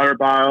my water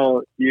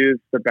bottle, use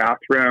the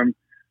bathroom.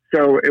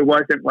 So it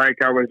wasn't like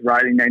I was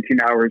riding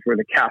 19 hours with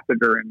a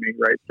catheter in me,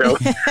 right? So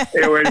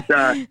it was,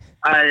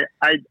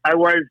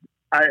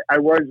 I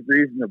was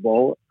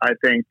reasonable, I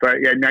think,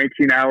 but yeah,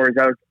 19 hours,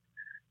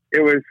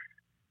 it was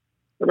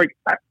like,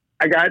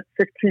 I got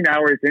 16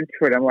 hours into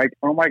it. I'm like,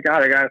 oh my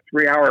God, I got a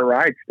 3-hour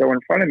ride still in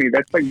front of me.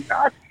 That's like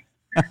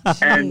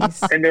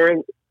nuts. and there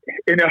were,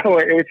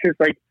 it was just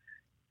like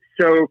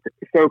so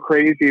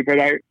crazy, but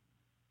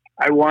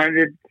I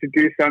wanted to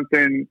do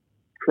something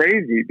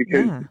crazy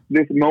because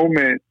this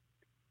moment's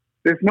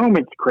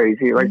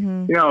crazy. Like,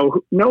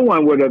 no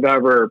one would have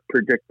ever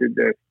predicted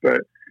this,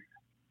 but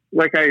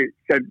like I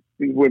said,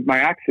 with my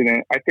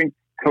accident, I think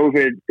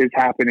COVID is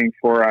happening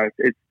for us.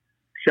 It's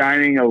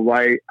shining a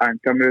light on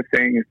some of the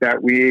things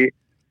that we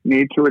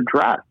need to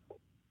address.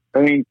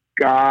 I think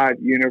God,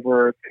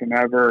 universe,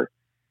 whomever,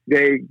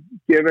 they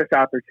give us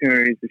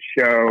opportunities to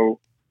show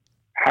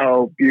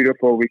how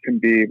beautiful we can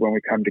be when we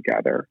come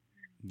together.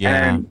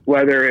 Yeah. And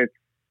whether it's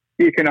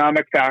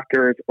economic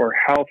factors or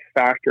health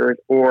factors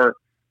or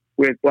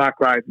with Black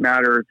Lives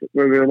Matter,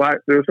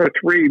 those are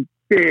three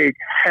big,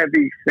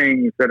 heavy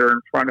things that are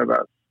in front of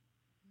us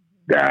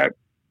that,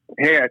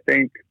 hey, I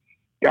think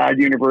God,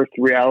 universe,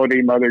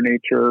 reality, Mother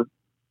Nature,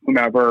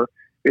 whomever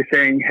is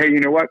saying, hey, you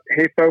know what?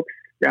 Hey, folks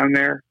down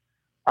there,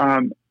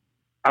 I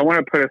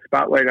want to put a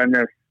spotlight on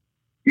this.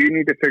 You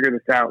need to figure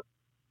this out.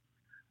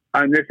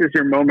 This is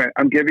your moment.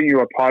 I'm giving you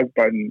a pause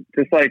button,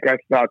 just like I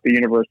thought the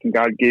universe and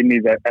God gave me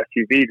that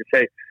SUV to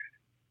say,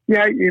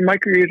 yeah,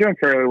 you're doing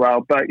fairly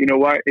well, but you know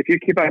what? If you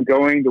keep on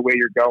going the way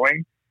you're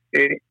going,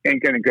 it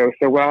ain't going to go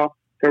so well.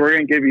 So we're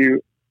going to give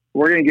you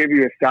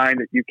a sign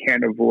that you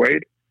can't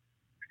avoid.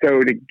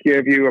 So to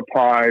give you a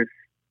pause,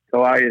 to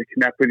allow you to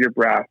connect with your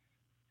breath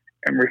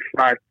and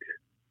reflect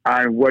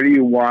on what do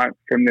you want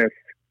from this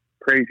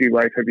crazy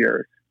life of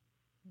yours.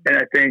 And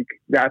I think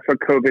that's what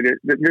COVID is.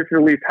 This is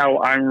at least how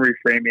I'm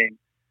reframing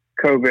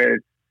COVID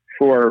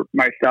for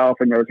myself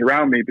and those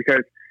around me.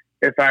 Because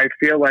if I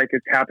feel like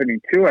it's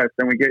happening to us,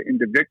 then we get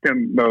into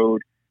victim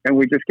mode and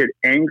we just get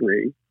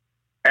angry.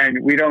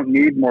 And we don't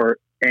need more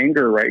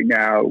anger right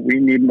now. We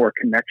need more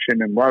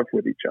connection and love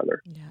with each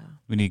other. Yeah.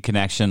 We need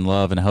connection,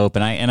 love, and hope.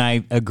 And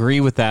I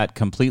agree with that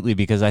completely,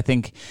 because I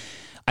think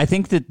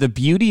that the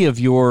beauty of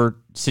your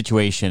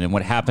situation and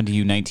what happened to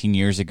you 19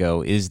 years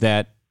ago is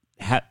that,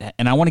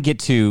 and I want to get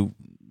to,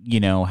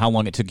 how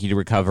long it took you to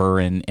recover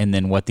and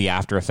then what the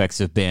after effects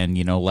have been,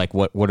 like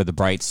what are the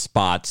bright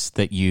spots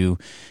that you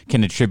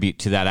can attribute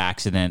to that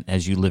accident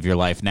as you live your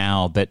life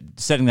now. But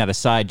setting that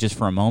aside just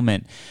for a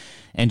moment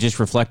and just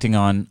reflecting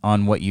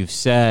on what you've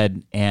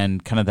said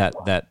and kind of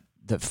that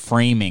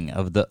framing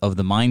of the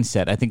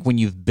mindset. I think when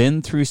you've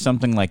been through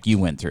something like you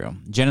went through,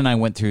 Jen and I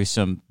went through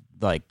some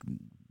like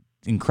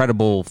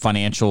incredible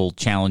financial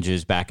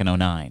challenges back in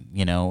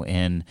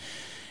 2009,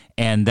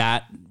 and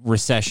that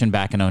recession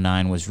back in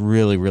 2009 was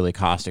really, really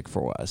caustic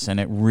for us, and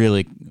it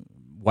really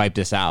wiped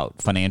us out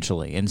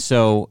financially. And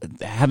so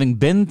having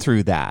been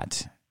through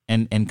that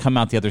and come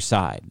out the other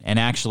side, and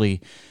actually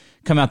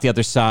come out the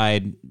other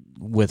side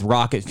with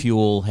rocket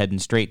fuel heading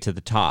straight to the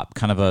top,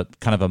 kind of a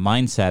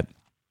mindset,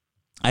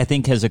 I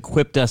think has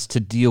equipped us to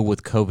deal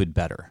with COVID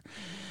better.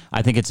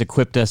 I think it's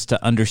equipped us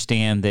to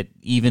understand that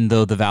even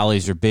though the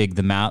valleys are big,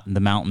 the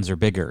mountains are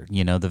bigger.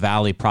 The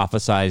valley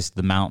prophesies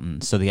the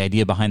mountain. So the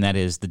idea behind that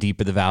is the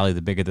deeper the valley,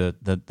 the bigger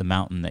the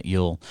mountain that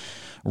you'll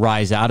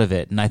rise out of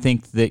it. And I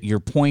think that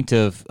your point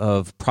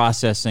of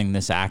processing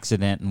this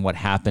accident and what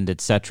happened,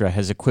 et cetera,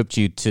 has equipped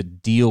you to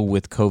deal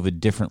with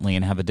COVID differently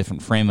and have a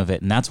different frame of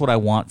it. And that's what I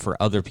want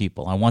for other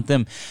people. I want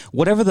them,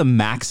 whatever the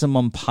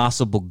maximum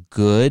possible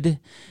good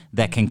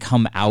that can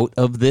come out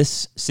of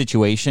this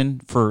situation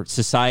for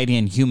society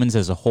and humans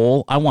as a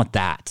whole, I want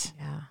that.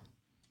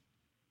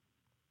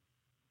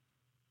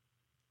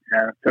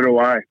 Yeah, so do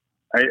I.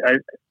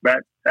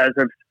 That as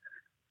of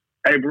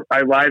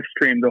I live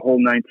streamed the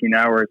whole 19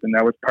 hours, and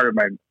that was part of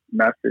my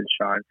message,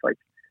 Sean. It's like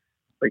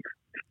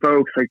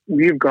folks, like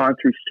we've gone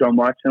through so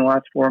much in the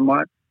last 4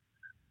 months.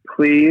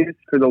 Please,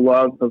 for the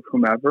love of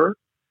whomever,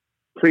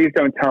 please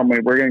don't tell me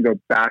we're going to go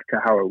back to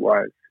how it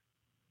was.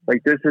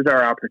 Like, this is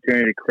our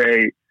opportunity to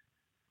create.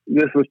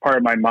 This was part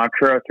of my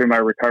mantra through my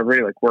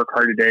recovery, like work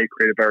hard today,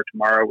 create a better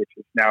tomorrow, which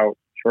is now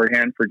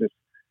shorthand for just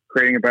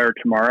creating a better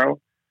tomorrow.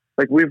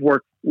 Like, we've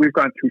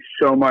gone through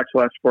so much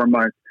the last 4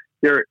 months.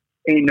 There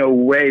ain't no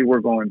way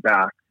we're going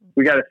back.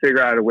 We got to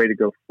figure out a way to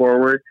go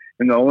forward.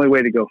 And the only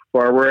way to go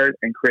forward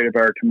and create a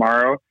better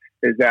tomorrow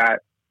is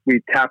that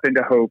we tap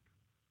into hope.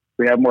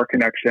 We have more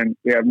connection.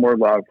 We have more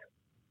love.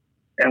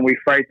 And we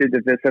fight the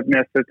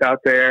divisiveness that's out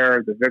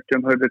there, the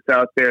victimhood that's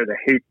out there, the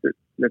hate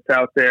that's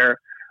out there.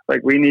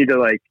 Like, we need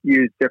to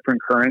use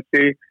different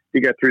currency to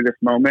get through this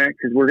moment,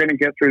 because we're going to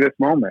get through this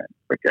moment.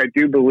 Like, I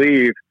do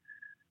believe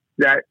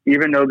that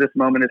even though this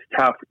moment is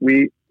tough,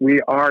 we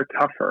are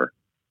tougher.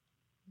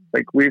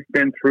 Like, we've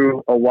been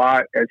through a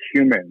lot as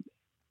humans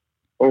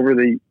over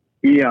the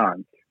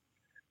eons.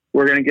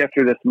 We're going to get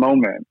through this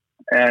moment.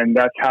 And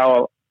that's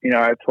how,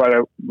 that's what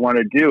I want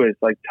to do, is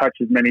touch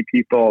as many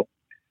people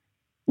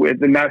with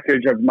the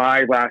message of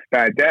my last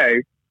bad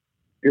day,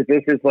 because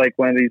this is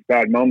one of these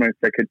bad moments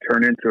that could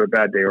turn into a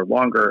bad day or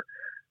longer.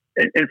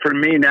 And for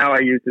me now, I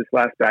use this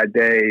last bad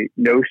day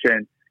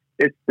notion.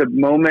 It's the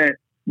moment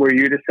where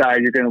you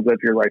decide you're going to live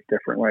your life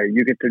differently.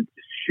 You get to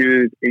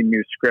choose a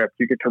new script.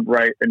 You get to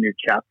write a new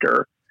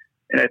chapter.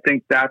 And I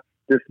think that's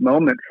this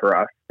moment for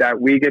us,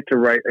 that we get to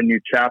write a new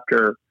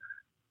chapter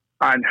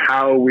on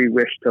how we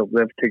wish to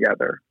live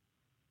together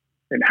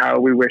and how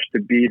we wish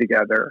to be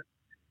together,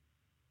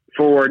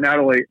 for not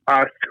only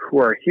us who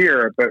are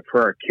here, but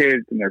for our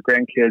kids and their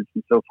grandkids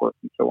and so forth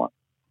and so on.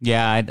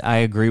 Yeah, I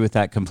agree with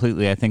that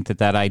completely. I think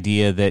that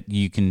idea that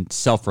you can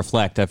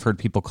self-reflect, I've heard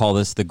people call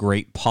this the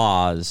great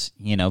pause,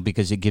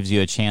 because it gives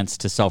you a chance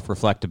to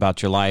self-reflect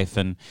about your life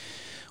and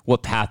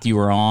what path you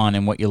were on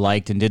and what you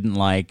liked and didn't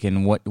like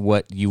and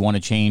what you want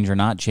to change or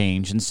not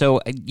change. And so,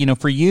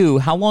 for you,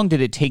 how long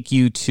did it take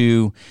you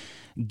to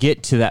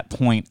get to that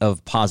point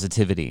of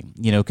positivity?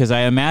 Because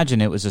I imagine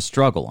it was a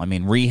struggle. I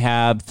mean,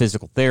 rehab,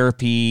 physical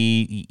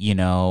therapy,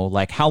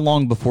 how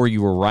long before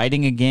you were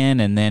writing again?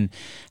 And then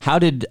how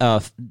did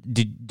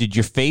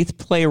your faith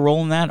play a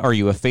role in that? Are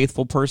you a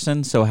faithful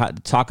person? So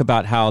talk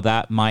about how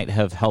that might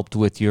have helped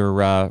with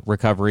your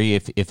recovery,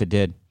 if it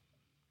did.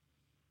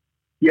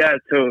 Yeah,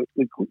 so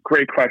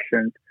great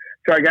questions.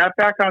 So I got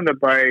back on the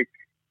bike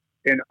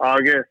in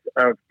August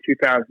of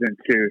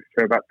 2002,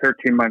 so about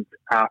 13 months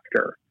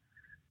after.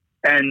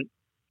 And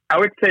I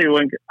would say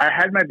when I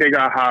had my big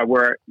aha,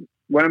 where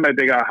one of my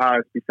big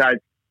ahas, besides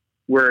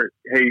where,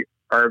 hey,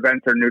 our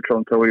events are neutral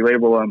until we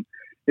label them,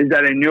 is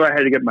that I knew I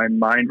had to get my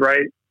mind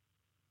right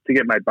to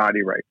get my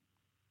body right.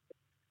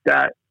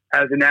 That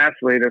as an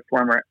athlete, a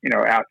former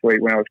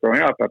athlete when I was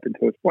growing up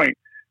until this point,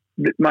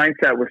 the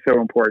mindset was so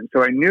important.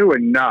 So I knew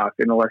enough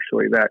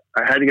intellectually that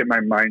I had to get my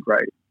mind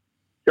right.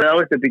 So that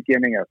was the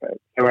beginning of it.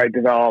 So I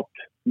developed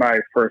my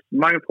first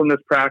mindfulness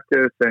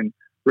practice, and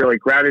really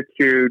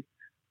gratitude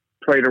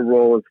played a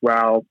role as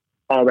well,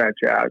 all that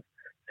jazz.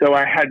 So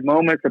I had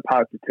moments of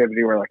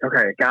positivity where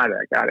okay, I got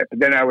it. But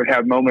then I would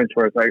have moments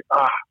where it's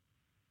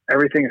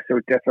everything is so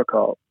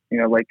difficult.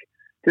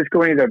 Just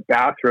going to the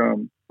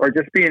bathroom or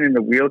just being in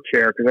the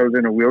wheelchair, because I was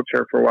in a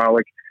wheelchair for a while,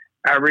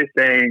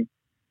 everything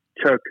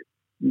took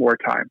more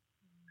time.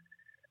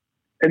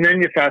 And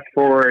then you fast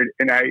forward,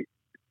 and I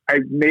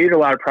made a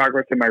lot of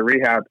progress in my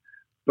rehab,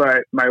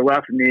 but my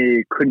left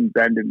knee couldn't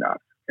bend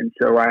enough. And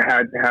so I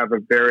had to have a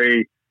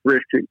very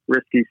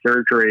risky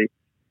surgery.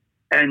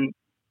 And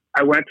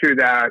I went through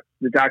that.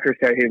 The doctor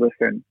said, hey,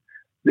 listen,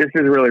 this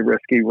is really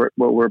risky, what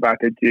we're about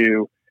to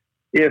do.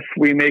 If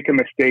we make a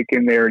mistake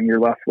in there in your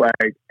left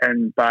leg,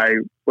 and by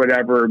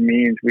whatever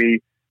means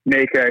we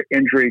make an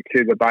injury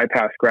to the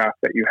bypass graft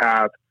that you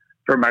have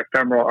for my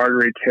femoral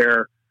artery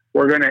tear,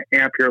 we're going to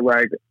amp your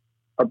leg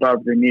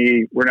above the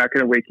knee. We're not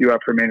going to wake you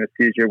up from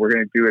anesthesia. We're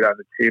going to do it on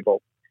the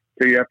table.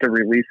 So you have to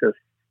release us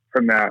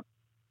from that.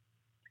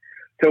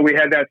 So we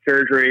had that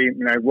surgery,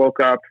 and I woke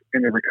up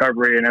in the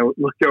recovery, and I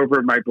looked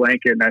over my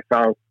blanket, and I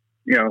saw,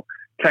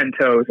 10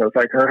 toes. I was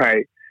like, all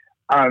right.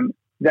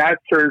 That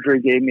surgery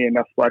gave me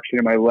enough flexion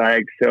in my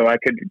leg so I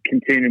could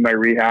continue my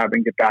rehab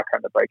and get back on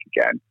the bike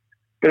again.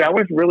 But I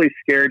was really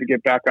scared to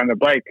get back on the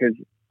bike because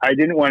I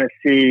didn't want to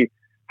see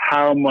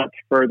how much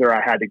further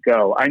I had to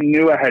go. I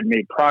knew I had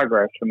made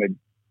progress from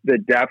the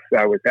depths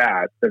I was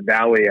at, the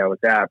valley I was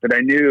at, but I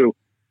knew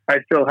I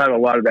still had a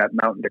lot of that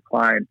mountain to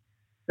climb.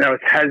 And I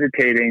was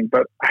hesitating,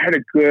 but I had a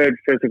good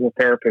physical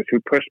therapist who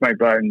pushed my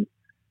buttons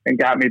and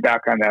got me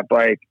back on that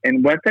bike.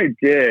 And once I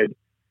did,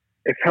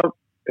 it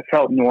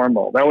felt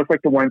normal. That was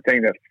the one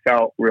thing that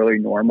felt really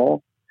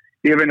normal,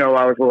 even though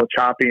I was a little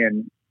choppy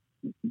and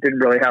didn't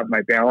really have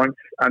my balance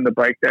on the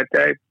bike that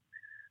day.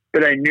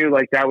 But I knew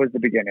that was the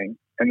beginning.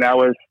 And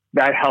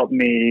that helped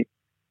me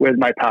with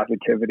my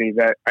positivity,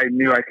 that I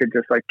knew I could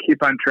just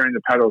keep on turning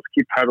the pedals,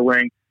 keep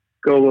pedaling,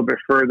 go a little bit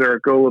further,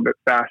 go a little bit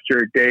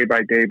faster day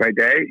by day by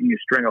day, and you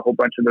string a whole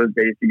bunch of those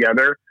days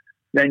together,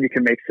 then you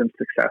can make some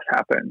success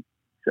happen.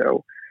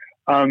 So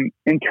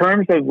in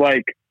terms of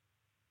like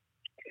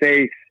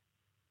faith,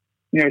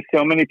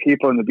 so many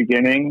people in the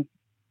beginning,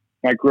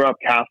 I grew up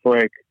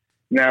Catholic,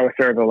 now I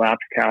serve a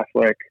lapsed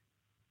Catholic.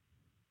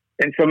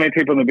 And so many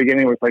people in the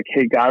beginning was like,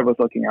 hey, God was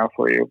looking out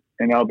for you.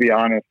 And I'll be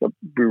honest, I'll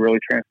be really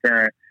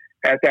transparent.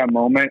 At that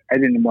moment, I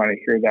didn't want to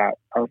hear that.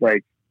 I was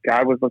like,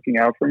 God was looking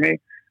out for me.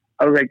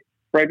 I was like,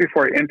 right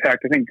before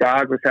impact, I think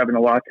God was having a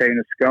latte and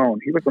a scone.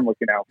 He wasn't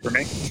looking out for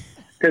me.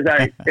 Because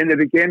in the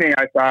beginning,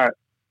 I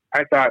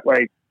thought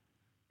like,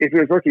 if he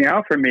was looking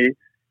out for me,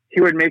 he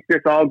would make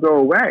this all go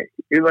away.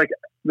 Like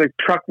the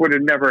truck would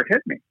have never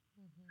hit me.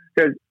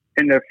 Because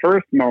in the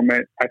first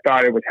moment, I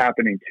thought it was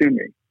happening to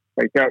me.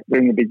 Like that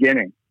in the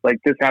beginning, like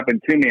this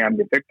happened to me, I'm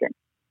the victim.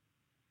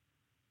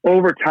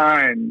 Over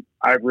time,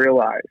 I've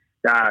realized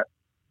that,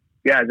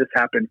 yeah, this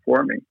happened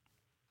for me.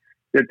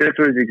 That this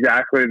was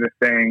exactly the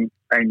thing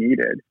I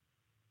needed.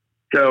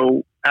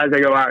 So as I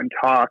go out and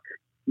talk,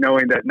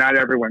 knowing that not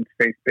everyone's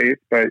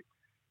faith-based, but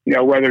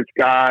whether it's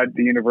God,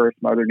 the universe,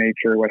 Mother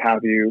Nature, what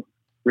have you,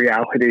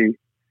 reality,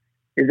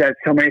 is that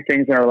so many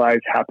things in our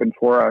lives happen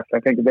for us. I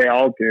think they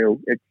all do.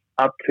 It's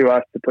up to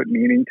us to put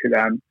meaning to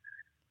them.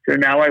 So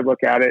now I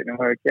look at it and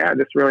I'm like, yeah,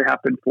 this really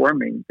happened for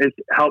me. It's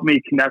helped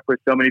me connect with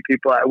so many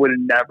people I would have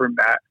never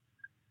met.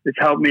 It's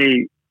helped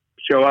me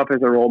show up as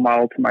a role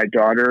model to my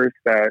daughters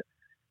that,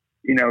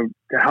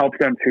 to help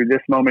them through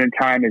this moment in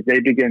time as they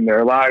begin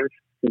their lives,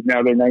 because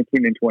now they're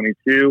 19 and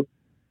 22.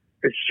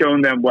 It's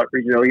shown them what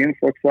resilience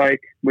looks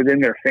like within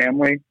their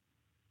family.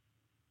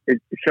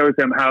 It shows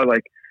them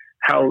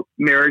how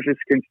marriages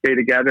can stay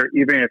together,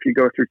 even if you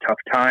go through tough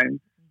times.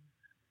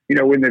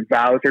 When the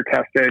vows are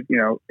tested,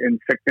 in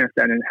sickness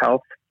and in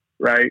health,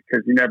 right?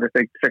 Because you never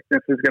think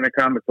sickness is going to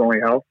come. It's only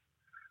health.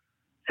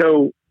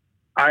 So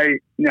I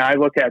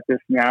look at this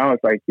now.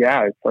 It's like,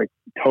 yeah, it's like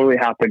totally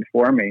happened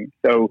for me.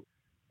 So,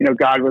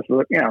 God was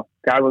looking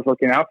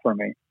out for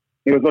me.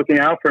 He was looking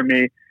out for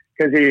me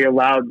because he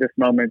allowed this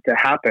moment to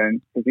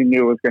happen because he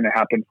knew it was going to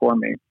happen for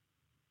me.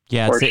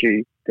 Yeah. Or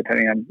she,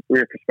 depending on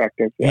your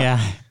perspective.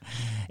 Yeah.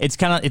 It's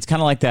kind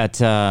of like that,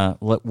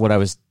 what I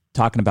was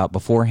talking about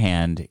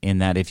beforehand, in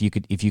that if you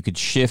could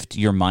shift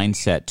your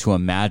mindset to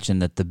imagine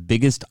that the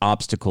biggest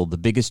obstacle, the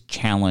biggest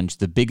challenge,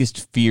 the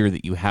biggest fear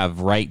that you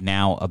have right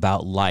now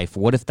about life,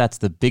 what if that's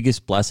the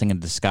biggest blessing in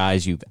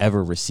disguise you've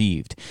ever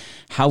received?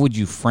 How would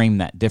you frame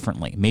that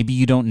differently? Maybe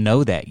you don't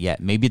know that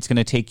yet. Maybe it's going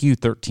to take you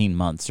 13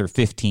 months or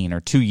 15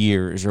 or 2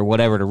 years or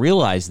whatever to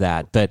realize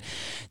that. But,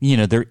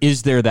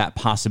 is there that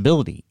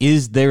possibility?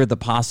 Is there the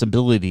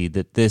possibility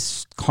that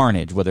this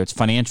carnage, whether it's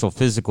financial,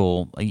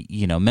 physical,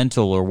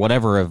 mental, or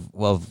whatever of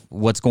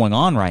what's going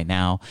on right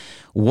now,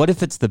 what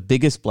if it's the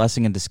biggest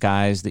blessing in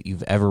disguise that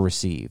you've ever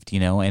received?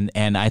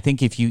 And I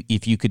think if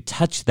you could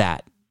touch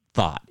that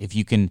thought, if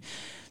you can,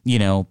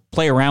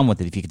 play around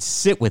with it, if you could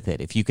sit with it,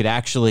 if you could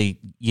actually,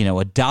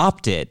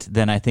 adopt it,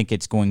 then I think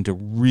it's going to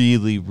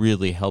really,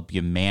 really help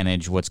you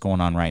manage what's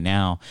going on right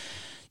now.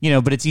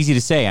 But it's easy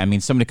to say. I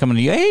mean, somebody coming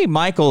to you, hey,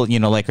 Michael,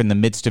 like in the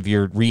midst of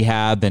your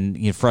rehab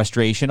and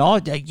frustration,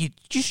 you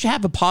just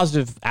have a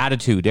positive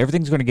attitude.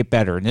 Everything's going to get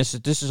better. And this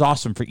is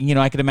awesome for,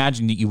 I could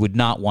imagine that you would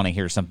not want to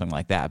hear something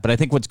like that. But I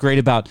think what's great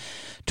about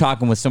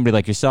talking with somebody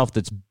like yourself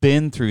that's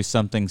been through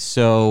something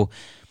so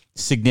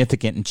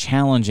significant and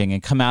challenging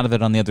and come out of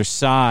it on the other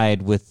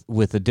side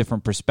with a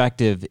different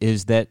perspective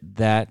is that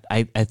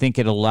I think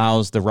it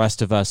allows the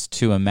rest of us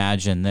to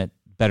imagine that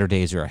better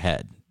days are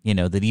ahead.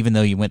 That even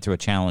though you went through a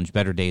challenge,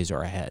 better days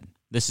are ahead.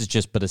 This is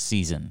just but a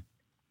season.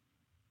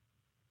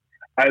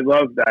 I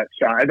love that,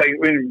 Sean. I think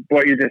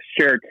what you just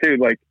shared too,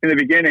 like in the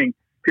beginning,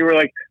 people were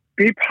like,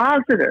 be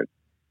positive.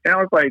 And I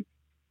was like,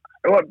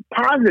 what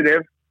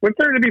positive? What's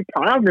there to be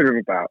positive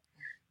about?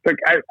 Like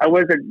I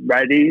wasn't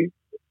ready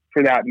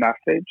for that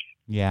message.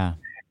 Yeah.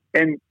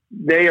 And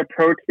they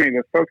approached me,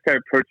 the folks that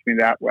approached me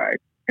that way.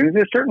 And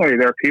certainly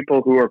there are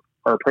people who are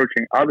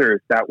approaching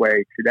others that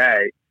way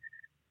today.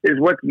 Is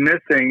what's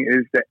missing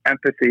is the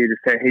empathy to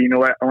say, hey, you know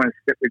what? I want to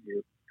sit with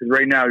you because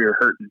right now you're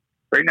hurting.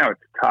 Right now it's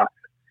tough.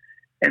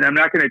 And I'm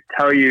not going to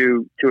tell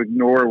you to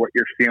ignore what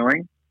you're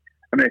feeling.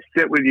 I'm going to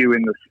sit with you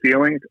in those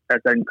feelings, as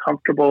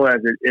uncomfortable as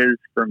it is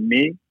for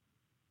me,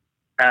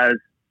 as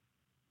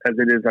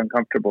it is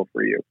uncomfortable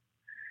for you.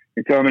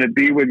 And so I'm going to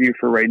be with you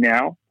for right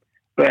now,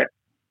 but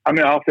I'm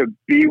going to also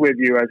be with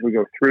you as we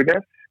go through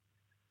this.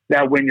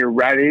 That when you're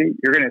ready,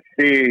 you're going to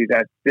see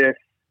that this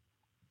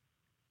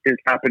is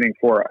happening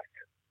for us.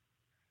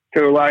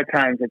 So a lot of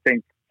times, I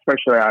think,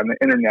 especially on the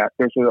internet,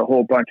 there's a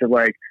whole bunch of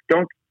like,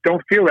 don't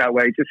feel that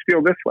way, just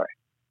feel this way,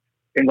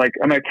 and like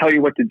I'm going to tell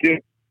you what to do.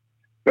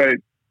 But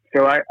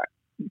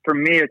for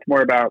me, it's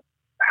more about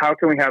how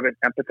can we have an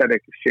empathetic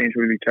exchange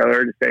with each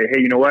other to say,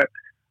 hey, you know what?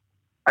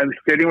 I'm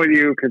sitting with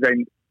you because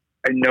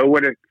I know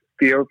what it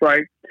feels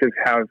like to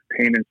have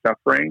pain and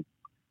suffering,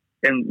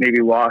 and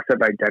maybe loss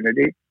of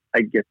identity.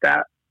 I get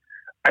that.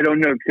 I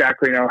don't know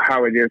exactly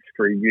how it is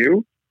for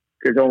you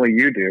because only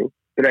you do.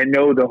 But I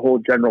know the whole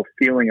general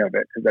feeling of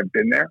it because I've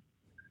been there.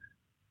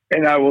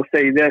 And I will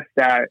say this,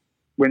 that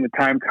when the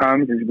time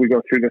comes as we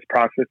go through this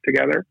process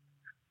together,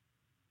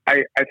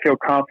 I feel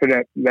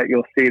confident that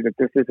you'll see that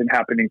this isn't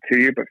happening to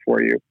you, but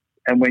for you.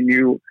 And when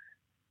you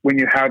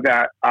have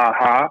that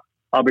aha,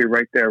 I'll be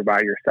right there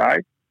by your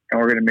side,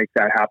 and we're going to make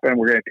that happen.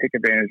 We're going to take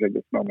advantage of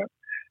this moment,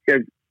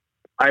 because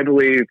I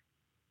believe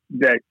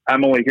that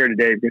I'm only here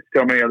today because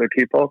so many other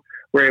people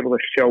were able to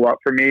show up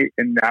for me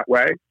in that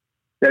way,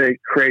 that it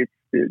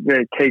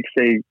takes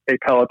a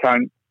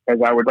Peloton, as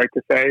I would like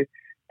to say,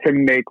 to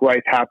make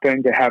life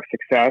happen, to have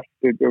success,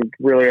 to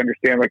really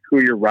understand like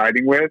who you're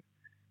riding with.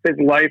 Because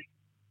life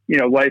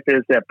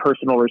is that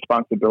personal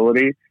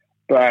responsibility,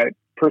 but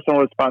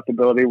personal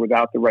responsibility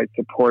without the right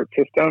support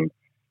system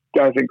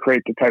doesn't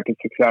create the type of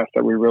success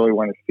that we really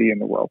want to see in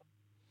the world.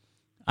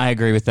 I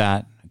agree with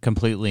that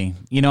completely.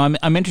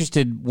 I'm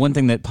interested. One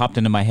thing that popped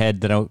into my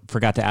head that I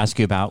forgot to ask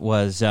you about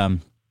was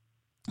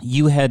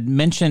you had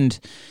mentioned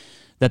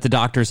that the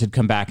doctors had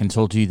come back and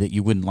told you that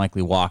you wouldn't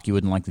likely walk, you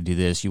wouldn't like to do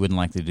this, you wouldn't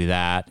like to do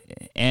that.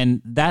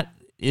 And that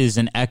is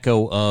an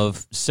echo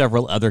of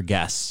several other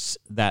guests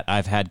that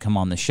I've had come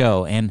on the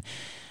show. And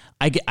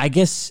I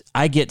guess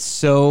I get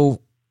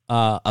so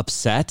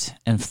upset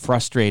and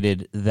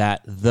frustrated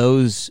that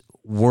those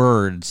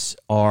words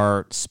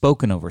are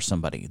spoken over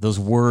somebody, those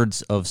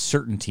words of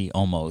certainty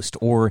almost,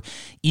 or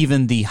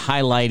even the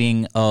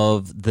highlighting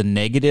of the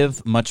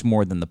negative much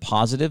more than the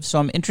positive. So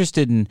I'm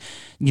interested in,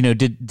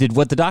 did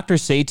what the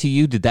doctors say to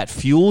you, did that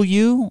fuel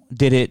you?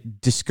 Did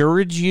it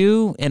discourage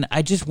you? And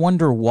I just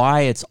wonder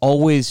why it's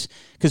always,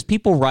 because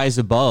people rise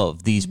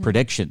above these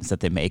predictions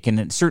that they make.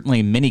 And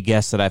certainly many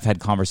guests that I've had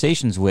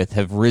conversations with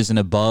have risen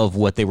above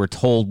what they were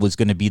told was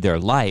going to be their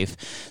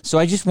life. So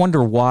I just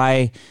wonder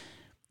why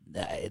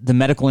the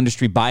medical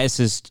industry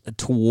biases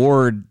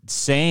toward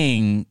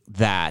saying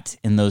that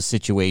in those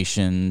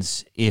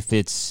situations. If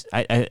it's,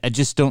 I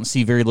just don't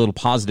see very little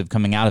positive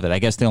coming out of it. I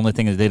guess the only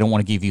thing is they don't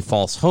want to give you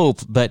false hope,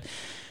 but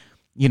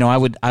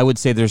I would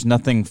say there's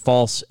nothing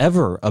false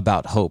ever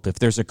about hope. If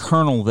there's a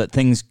kernel that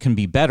things can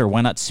be better, why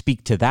not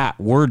speak to that?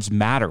 Words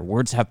matter.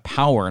 Words have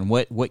power, and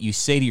what you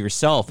say to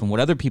yourself and what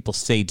other people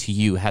say to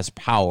you has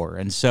power.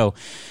 And so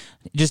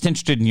just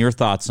interested in your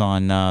thoughts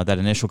on that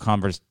initial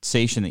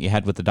conversation that you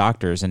had with the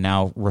doctors, and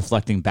now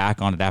reflecting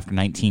back on it after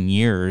 19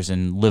 years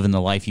and living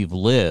the life you've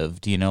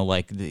lived,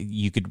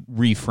 you could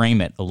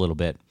reframe it a little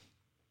bit.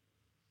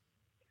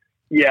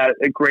 Yeah,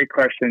 a great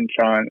question,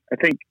 Sean. I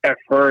think at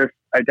first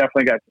I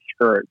definitely got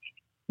discouraged,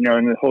 in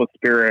the whole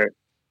spirit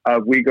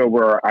of we go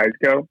where our eyes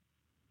go.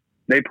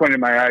 They pointed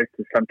my eyes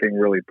to something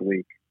really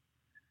bleak.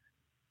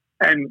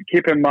 And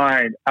keep in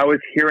mind, I was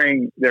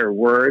hearing their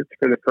words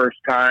for the first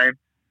time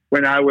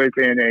when I was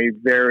in a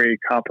very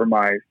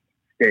compromised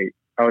state.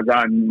 I was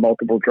on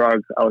multiple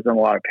drugs. I was in a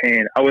lot of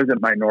pain. I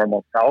wasn't my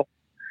normal self.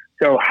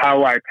 So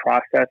how I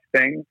processed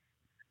things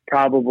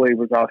probably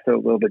was also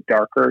a little bit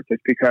darker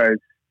just because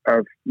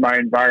of my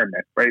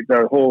environment, right?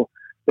 The whole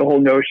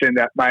notion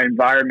that my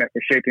environment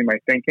was shaping my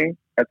thinking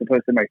as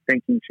opposed to my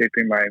thinking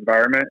shaping my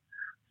environment.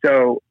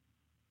 So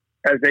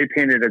as they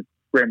painted a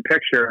grim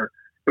picture,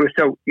 it was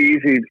so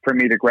easy for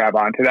me to grab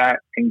onto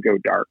that and go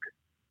dark.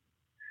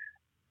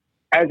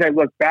 As I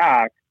look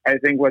back, I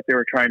think what they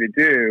were trying to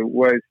do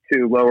was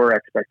to lower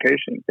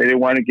expectations. They didn't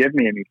want to give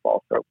me any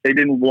false hope. They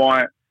didn't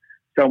want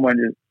someone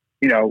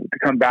to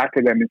come back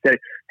to them and say,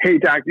 "Hey,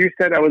 doc, you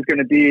said I was going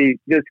to be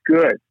this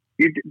good.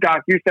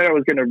 Doc, you said I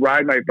was going to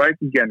ride my bike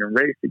again and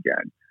race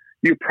again.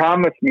 You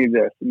promised me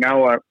this.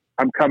 Now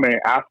I'm coming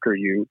after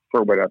you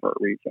for whatever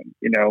reason."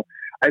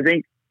 I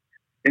think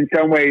in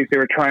some ways they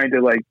were trying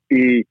to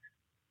be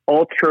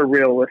ultra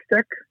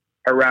realistic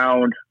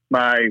around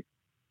my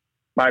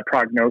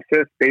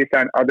prognosis based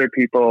on other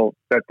people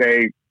that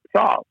they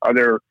saw,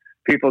 other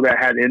people that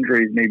had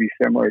injuries maybe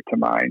similar to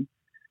mine.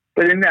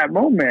 But in that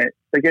moment,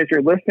 as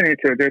you're listening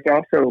to it, there's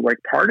also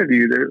part of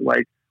you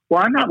that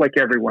well, I'm not like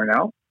everyone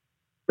else.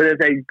 But as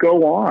I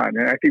go on,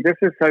 and I think this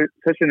is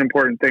such an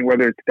important thing,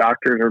 whether it's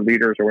doctors or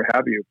leaders or what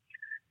have you,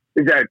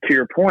 is that, to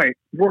your point,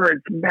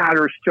 words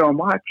matter so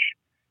much,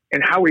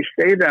 and how we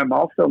say them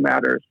also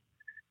matters.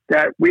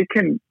 That we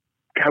can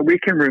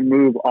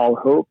remove all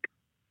hope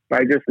by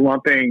just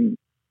lumping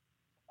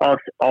us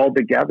all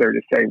together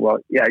to say, well,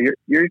 yeah,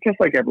 you're just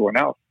like everyone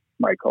else,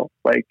 Michael.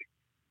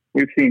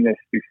 We've seen this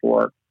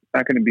before. It's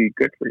not going to be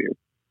good for you.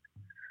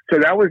 So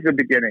that was the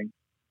beginning.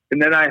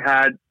 And then I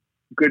had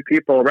good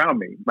people around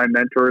me, my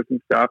mentors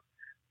and stuff,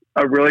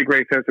 a really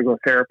great physical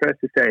therapist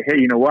to say, hey,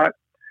 you know what?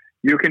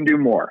 You can do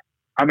more.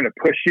 I'm going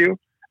to push you.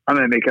 I'm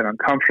going to make it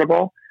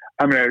uncomfortable.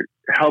 I'm going to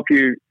help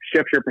you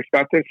shift your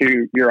perspective so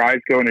your eyes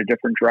go in a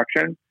different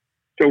direction.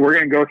 So we're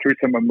going to go through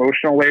some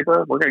emotional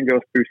labor. We're going to go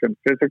through some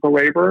physical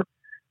labor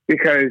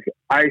because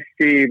I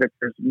see that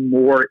there's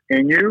more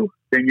in you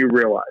than you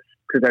realize,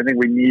 because I think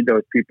we need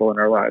those people in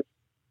our lives.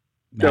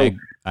 So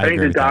I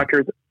think the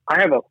doctors,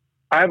 I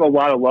have a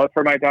lot of love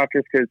for my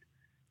doctors because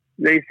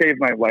they saved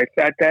my life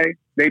that day.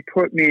 They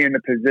put me in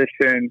a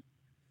position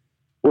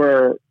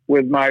where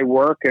with my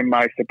work and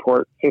my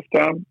support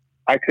system,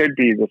 I could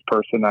be this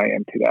person I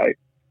am today.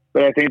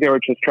 But I think they were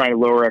just trying to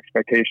lower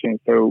expectations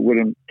so it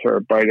wouldn't sort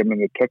of bite them in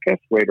the tuchus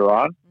later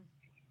on.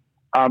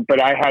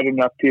 But I had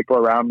enough people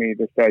around me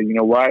to say, you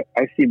know what?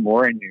 I see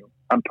more in you.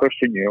 I'm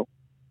pushing you.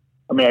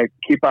 I'm going to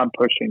keep on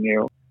pushing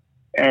you.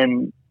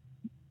 And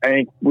I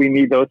think we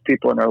need those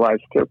people in our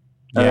lives too.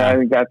 And I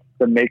think that's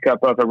the makeup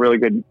of a really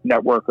good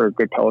network or a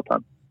good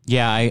Peloton.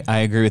 Yeah, I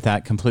agree with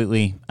that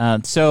completely.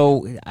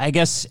 So I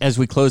guess as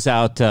we close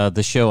out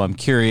the show, I'm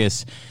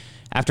curious,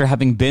 after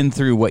having been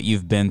through what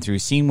you've been through,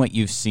 seen what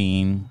you've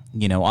seen,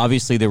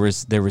 obviously there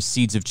was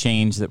seeds of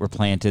change that were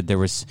planted. There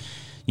was,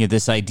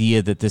 this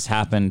idea that this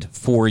happened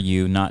for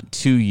you, not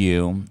to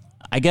you.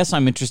 I guess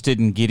I'm interested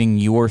in getting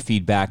your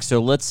feedback. So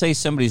let's say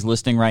somebody's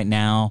listening right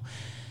now.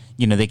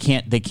 They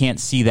can't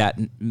see that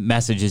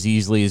message as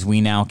easily as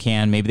we now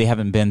can. Maybe they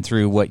haven't been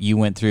through what you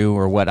went through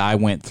or what I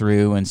went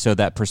through, and so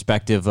that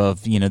perspective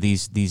of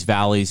these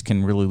valleys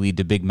can really lead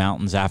to big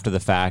mountains after the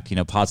fact.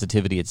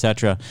 Positivity,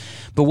 etc.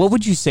 But what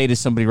would you say to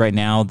somebody right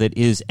now that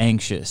is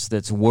anxious,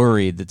 that's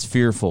worried, that's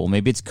fearful?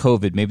 Maybe it's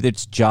COVID, maybe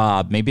it's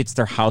job, maybe it's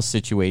their house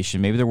situation,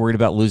 maybe they're worried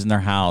about losing their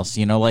house.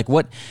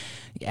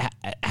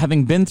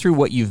 Having been through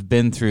what you've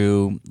been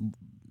through,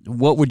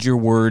 what would your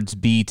words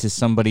be to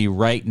somebody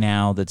right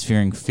now that's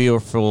feeling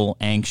fearful,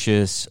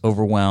 anxious,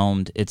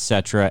 overwhelmed,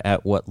 etc.,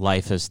 at what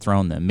life has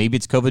thrown them? Maybe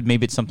it's COVID,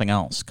 maybe it's something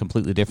else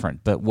completely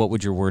different, but what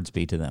would your words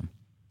be to them?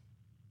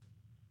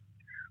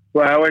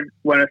 Well, I would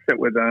want to sit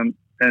with them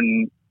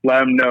and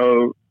let them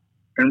know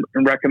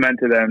and recommend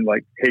to them,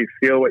 like, hey,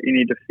 feel what you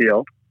need to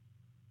feel,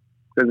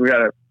 because we got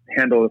to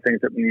handle the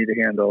things that we need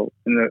to handle.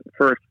 And the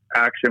first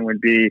action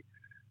would be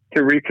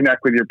to reconnect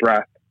with your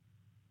breath.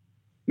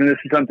 And this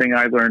is something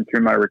I learned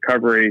through my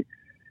recovery.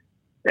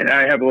 And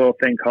I have a little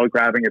thing called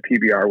grabbing a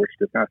PBR, which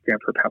does not stand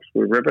for Pabst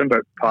Blue Ribbon,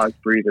 but pause,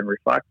 breathe, and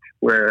reflect,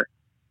 where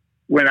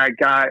when I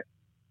got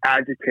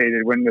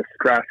agitated, when the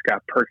stress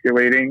got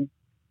percolating,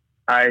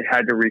 I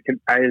had to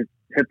I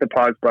hit the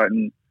pause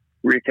button,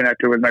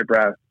 reconnected with my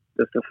breath,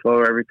 just to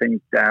slow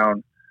everything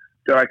down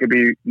so I could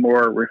be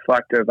more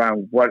reflective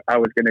on what I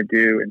was going to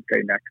do and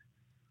say next.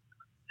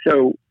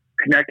 So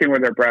connecting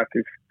with our breath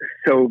is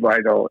so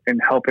vital in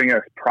helping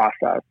us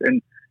process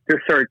and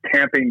just sort of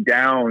tamping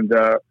down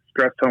the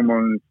stress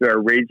hormones that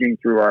are raging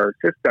through our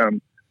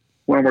system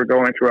when we're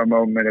going through a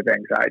moment of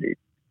anxiety.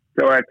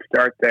 So I'd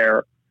start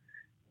there.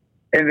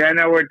 And then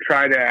I would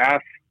try to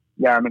ask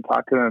them and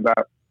talk to them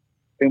about,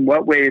 in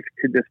what ways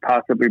could this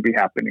possibly be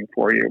happening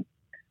for you?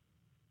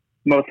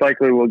 Most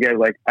likely we'll get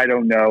like, I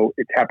don't know,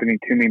 it's happening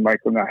to me,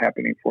 Michael, not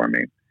happening for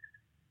me.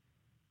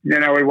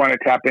 Then I would want to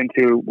tap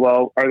into,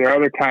 well, are there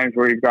other times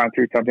where you've gone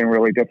through something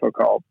really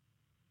difficult?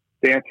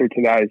 The answer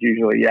to that is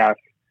usually yes.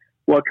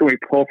 What can we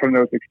pull from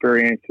those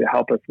experiences to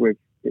help us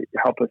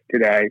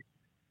today?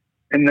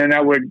 And then I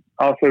would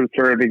also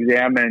sort of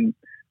examine,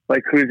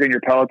 like, who's in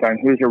your Peloton,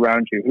 who's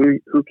around you,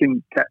 who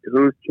can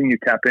you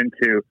tap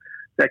into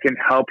that can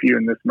help you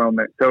in this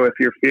moment. So if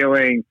you're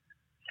feeling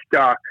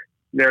stuck,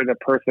 they're the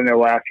person that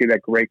will ask you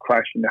that great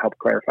question to help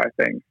clarify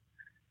things.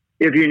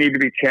 If you need to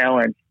be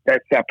challenged,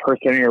 that's that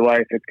person in your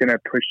life that's going to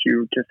push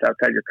you just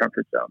outside your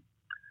comfort zone.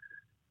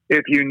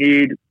 If you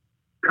need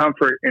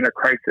comfort in a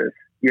crisis,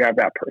 you have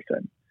that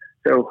person.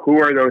 So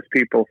who are those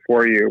people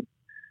for you?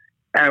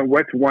 And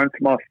what's one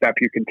small step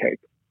you can take?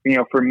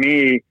 For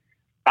me,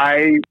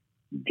 I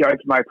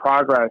judge my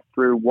progress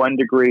through 1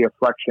 degree of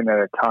flexion at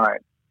a time.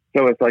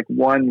 So it's like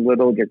one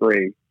little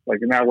degree,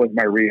 and that was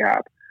my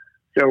rehab.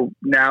 So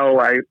now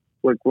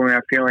when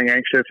I'm feeling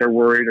anxious or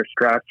worried or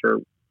stressed or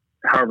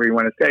however you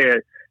want to say it,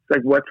 it's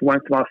like, what's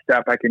one small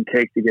step I can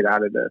take to get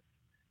out of this?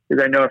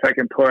 Because I know if I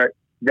can put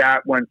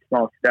that one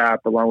small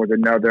step along with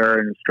another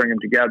and string them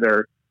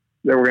together,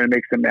 then we're going to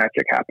make some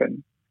magic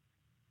happen.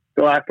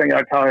 The last thing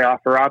I'd probably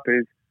offer up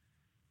is,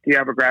 do you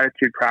have a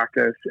gratitude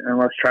practice? And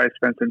let's try to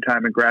spend some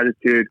time in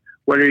gratitude.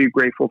 What are you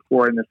grateful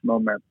for in this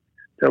moment?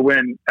 So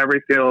when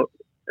everything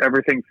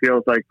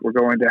feels like we're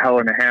going to hell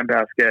in a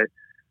handbasket,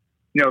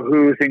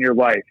 who's in your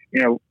life?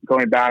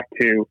 Going back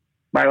to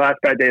my last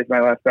bad day is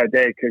my last bad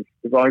day, because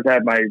as long as I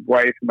have my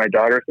wife and my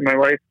daughters in my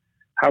life,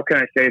 how can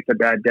I say it's a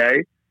bad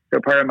day? So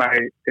part of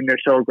my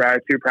initial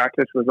gratitude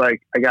practice was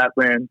like, I got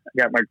Lynn, I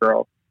got my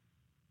girls.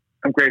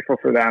 I'm grateful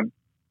for them.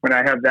 When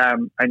I have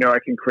them, I know I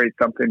can create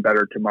something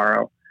better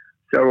tomorrow.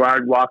 So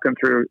I'd walk them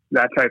through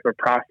that type of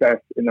process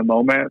in the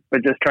moment,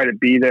 but just try to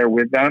be there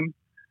with them,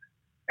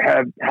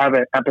 have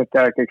an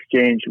empathetic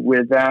exchange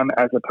with them,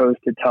 as opposed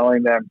to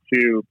telling them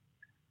to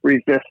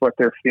resist what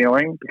they're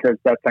feeling, because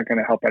that's not going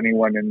to help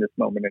anyone in this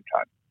moment in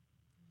time.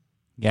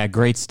 Yeah,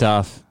 great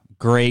stuff.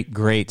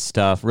 Great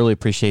stuff. Really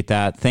appreciate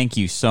that. Thank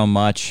you so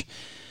much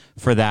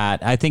for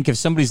that. I think if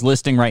somebody's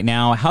listening right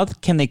now, how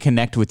can they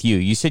connect with you?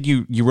 You said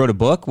you wrote a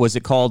book. Was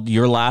it called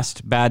Your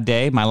Last Bad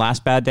Day? My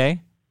Last Bad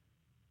Day?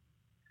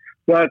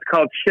 Well, it's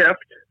called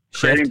Shift,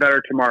 Creating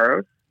Better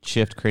Tomorrows.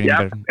 Shift, Creating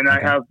Better. And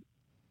okay.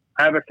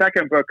 I have a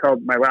second book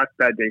called My Last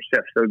Bad Day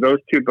Shift. So those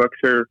 2 books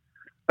are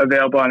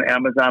available on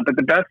Amazon. But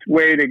the best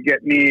way to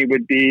get me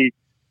would be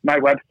my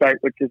website,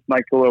 which is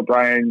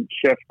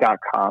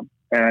michaelobrienshift.com.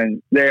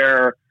 And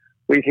there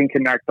we can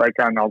connect like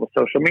on all the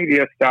social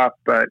media stuff,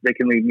 but they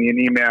can leave me an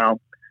email.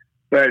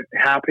 But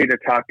happy to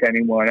talk to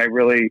anyone. I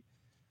really,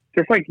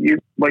 just like you,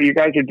 what you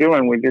guys are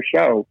doing with your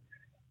show,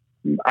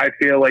 I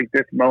feel like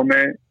this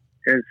moment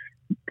is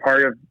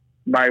part of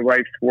my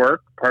life's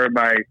work, part of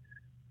my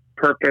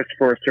purpose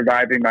for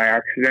surviving my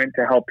accident,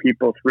 to help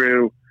people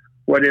through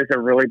what is a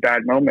really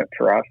bad moment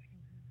for us.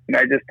 And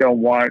I just don't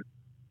want,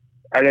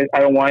 I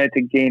don't want it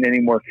to gain any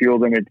more fuel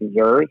than it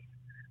deserves,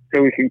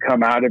 so we can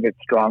come out of it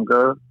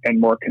stronger and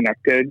more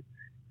connected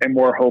and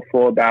more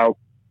hopeful about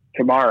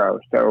tomorrow.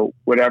 So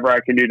whatever I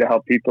can do to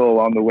help people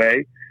along the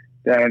way,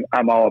 then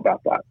I'm all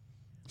about that.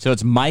 So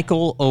it's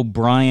Michael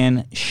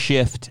O'Brien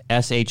Shift,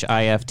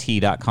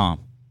 SHIFT.com.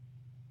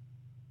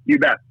 You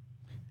bet.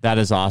 That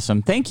is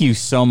awesome. Thank you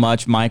so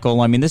much,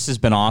 Michael. I mean, this has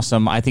been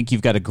awesome. I think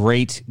you've got a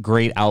great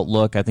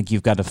outlook. I think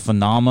you've got a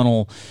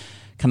phenomenal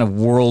kind of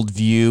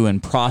worldview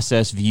and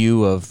process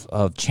view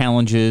of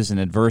challenges and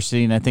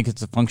adversity, and I think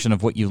it's a function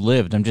of what you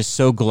lived. I'm just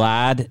so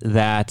glad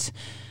that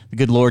the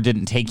good Lord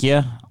didn't take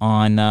you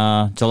on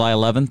July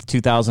 11th,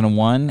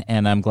 2001,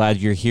 and I'm glad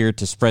you're here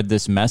to spread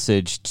this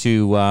message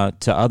to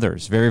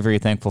others. Very, very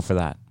thankful for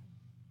that.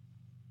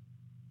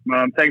 Well,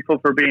 I'm thankful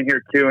for being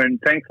here too, and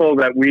thankful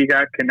that we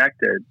got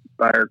connected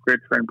by our good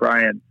friend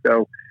Brian.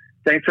 So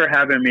thanks for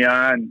having me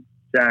on,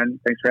 Jen.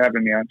 Thanks for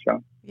having me on,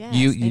 Sean. Yes,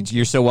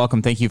 You're so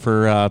welcome. Thank you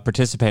for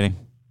participating.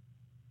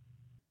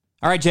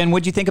 All right, Jen,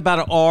 what'd you think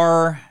about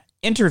our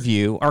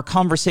interview, our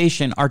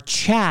conversation, our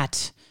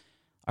chat,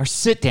 our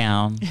sit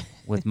down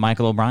with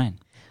Michael O'Brien?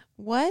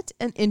 What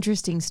an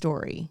interesting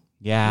story.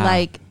 Yeah.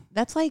 Like,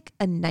 that's like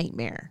a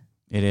nightmare.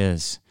 It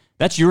is.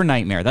 That's your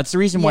nightmare. That's the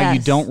reason why you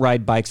don't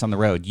ride bikes on the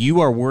road.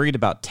 You are worried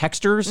about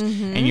textures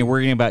and you're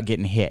worrying about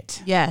getting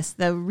hit. Yes.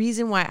 The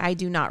reason why I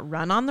do not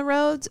run on the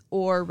roads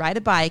or ride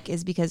a bike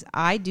is because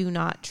I do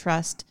not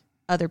trust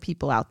other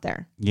people out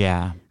there.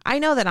 Yeah. I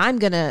know that I'm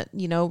going to,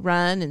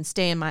 run and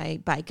stay in my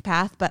bike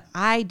path, but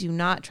I do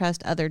not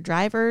trust other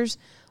drivers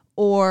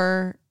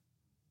or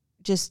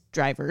just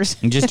drivers.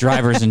 And just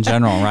drivers in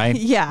general, right?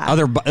 Yeah.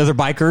 Other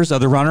bikers,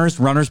 other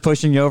runners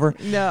pushing you over?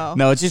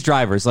 No, it's just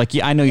drivers. Like,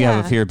 I know you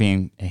have a fear of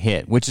being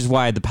hit, which is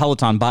why the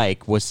Peloton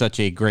bike was such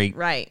a great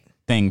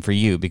thing for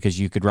you, because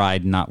you could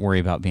ride and not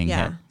worry about being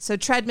hit. So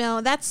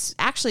treadmill, that's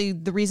actually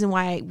the reason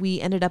why we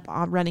ended up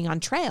running on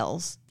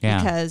trails,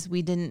 because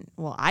I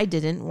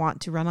didn't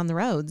want to run on the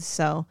roads.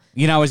 So,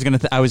 I was going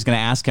to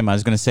ask him, I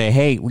was going to say,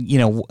 hey,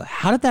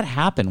 how did that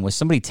happen? Was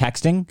somebody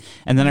texting?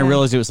 And then I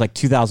realized it was like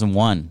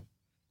 2001.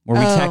 Were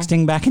we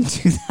texting back in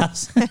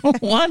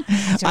 2001?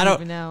 I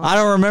don't know. I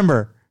don't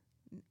remember.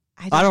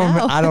 I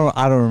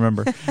don't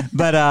remember.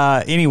 But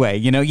anyway,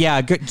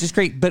 just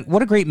great. But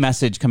what a great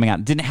message coming out.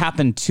 It didn't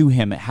happen to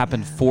him. It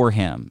happened for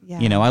him.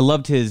 Yeah. I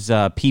loved his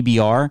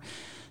PBR.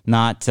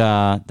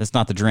 That's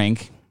not the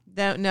drink.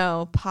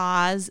 No,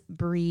 pause,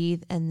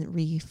 breathe, and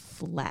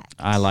reflect.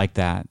 I like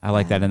that.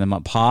 And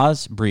then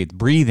pause, breathe.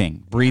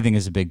 Breathing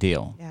is a big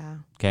deal. Yeah.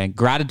 Okay.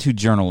 Gratitude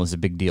journal is a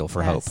big deal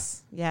for hope.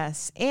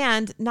 Yes.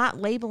 And not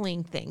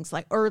labeling things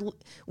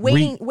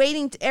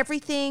waiting.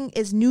 Everything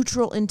is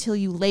neutral until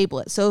you label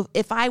it. So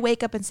if I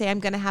wake up and say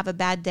I'm going to have a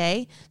bad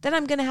day, then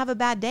I'm going to have a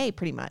bad day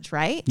pretty much,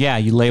 right? Yeah.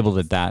 You labeled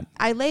it that.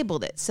 I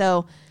labeled it.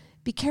 So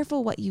be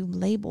careful what you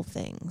label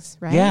things,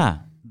 right? Yeah.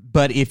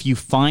 But if you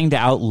find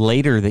out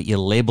later that you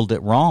labeled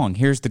it wrong,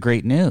 here's the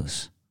great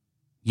news.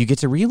 You get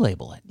to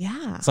relabel it.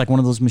 Yeah. It's like one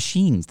of those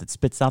machines that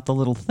spits out the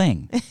little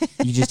thing.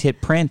 You just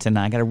hit print and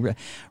I got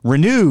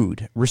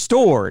renewed,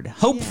 restored,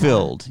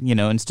 hope-filled,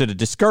 instead of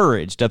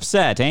discouraged,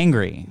 upset,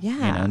 angry.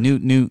 Yeah.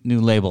 New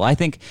label. I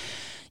think,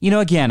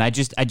 again, I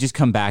just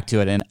come back to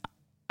it, and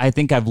I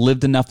think I've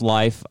lived enough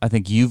life. I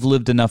think you've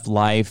lived enough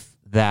life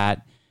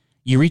that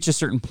you reach a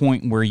certain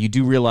point where you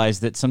do realize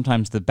that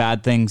sometimes the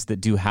bad things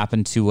that do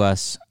happen to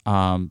us,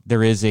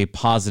 there is a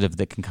positive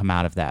that can come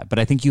out of that. But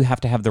I think you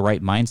have to have the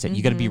right mindset. Mm-hmm.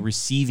 You got to be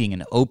receiving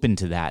and open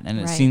to that. And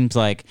it seems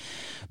like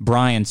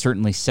Brian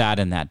certainly sat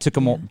in that. Took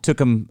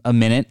him a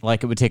minute,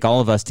 like it would take all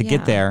of us to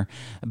get there.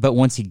 But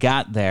once he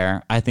got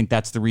there, I think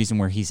that's the reason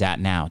where he's at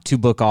now.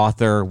 2-book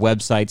author,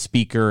 website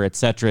speaker,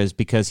 etc., is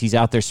because he's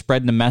out there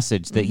spreading the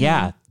message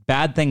that,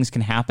 bad things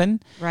can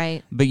happen,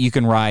 right? But you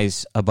can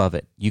rise above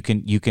it. You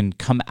can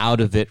come out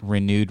of it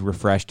renewed,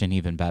 refreshed, and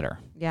even better.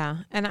 Yeah,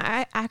 and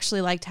I actually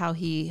liked how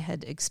he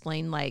had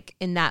explained, like,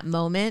 in that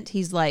moment,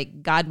 he's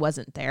like, God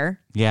wasn't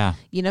there. Yeah.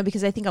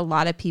 Because I think a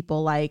lot of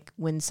people, like,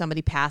 when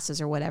somebody passes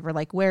or whatever,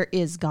 like, where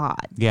is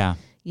God? Yeah.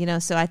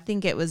 So I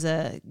think it was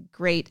a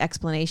great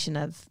explanation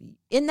of,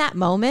 in that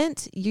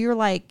moment, you're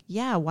like,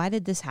 yeah, why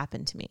did this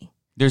happen to me?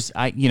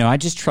 I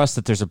just trust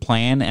that there's a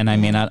plan, and I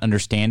may not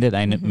understand it.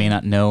 I may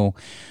not know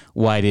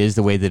why it is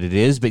the way that it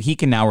is, but he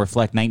can now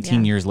reflect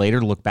 19 years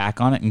later, look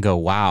back on it and go,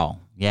 wow,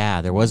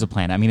 yeah, there was a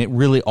plan. I mean, it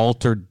really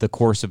altered the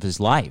course of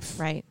his life.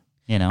 Right.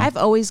 I've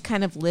always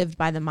kind of lived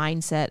by the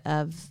mindset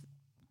of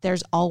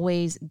there's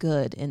always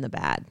good in the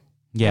bad.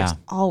 Yeah. There's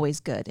always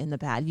good in the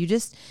bad.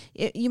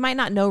 You might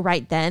not know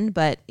right then,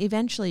 but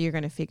eventually you're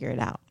going to figure it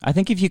out. I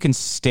think if you can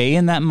stay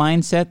in that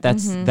mindset,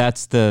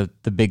 that's the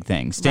big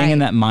thing. Staying in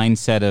that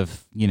mindset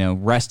of,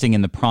 resting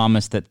in the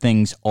promise that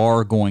things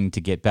are going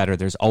to get better.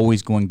 There's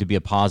always going to be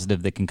a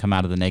positive that can come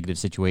out of the negative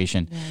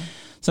situation. Yeah.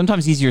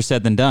 Sometimes easier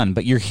said than done,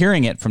 but you're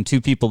hearing it from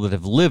two people that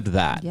have lived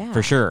that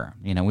for sure.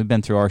 We've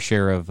been through our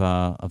share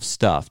of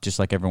stuff, just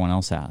like everyone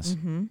else has.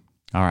 Mm-hmm.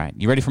 All right.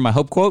 You ready for my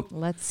hope quote?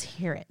 Let's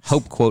hear it.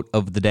 Hope quote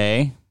of the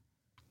day.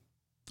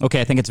 Okay,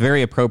 I think it's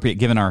very appropriate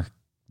given our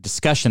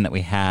discussion that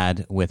we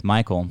had with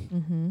Michael.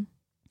 Mm-hmm.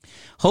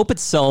 Hope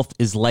itself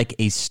is like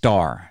a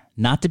star,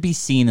 not to be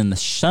seen in the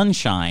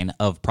sunshine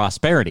of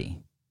prosperity,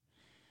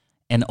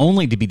 and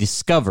only to be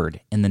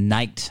discovered in the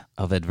night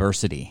of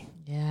adversity.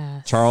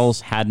 Yes. Charles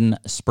Haddon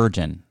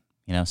Spurgeon.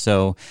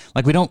 So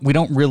like we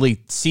don't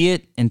really see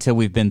it until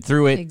we've been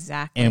through it.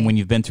 Exactly. And when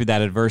you've been through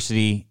that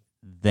adversity,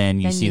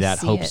 then you see that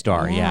hope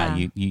star. Yeah,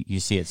 you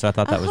see it. So I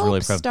thought that was really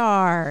hope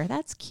star.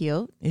 That's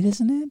cute. It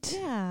isn't it?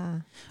 Yeah.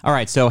 All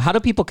right. So how do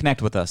people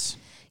connect with us?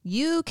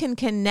 You can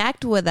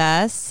connect with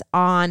us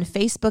on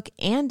Facebook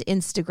and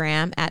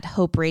Instagram at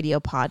Hope Radio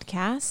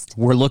Podcast.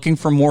 We're looking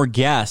for more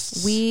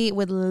guests. We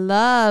would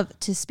love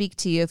to speak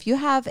to you. If you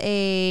have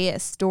a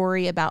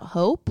story about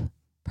hope,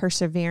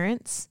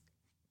 perseverance,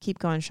 keep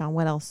going, Sean.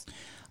 What else?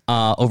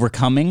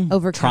 Overcoming,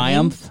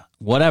 triumph,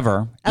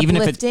 whatever.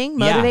 Uplifting,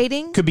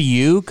 motivating. Could be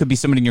you. Could be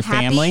somebody in your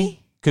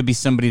family. Could be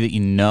somebody that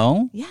you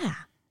know. Yeah.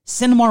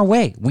 Send them our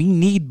way. We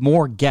need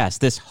more guests.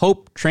 This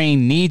hope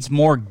train needs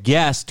more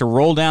guests to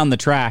roll down the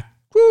track.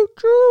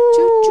 Choo-choo.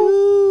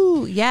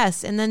 Choo-choo.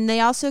 Yes. And then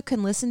they also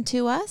can listen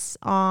to us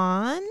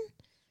on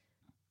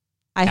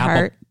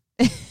iHeart.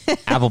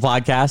 Apple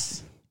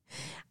Podcasts.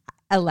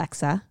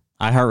 Alexa.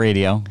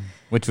 iHeartRadio,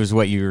 which was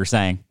what you were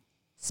saying.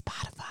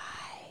 Spotify.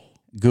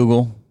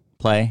 Google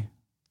Play.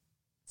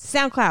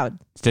 SoundCloud.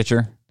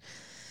 Stitcher.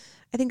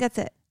 I think that's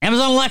it.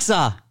 Amazon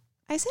Alexa.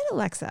 I said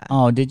Alexa.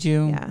 Oh, did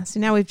you? Yeah.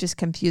 So now we've just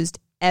confused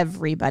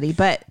everybody.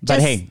 But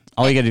hey,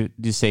 all you got to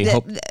do is say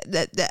hope.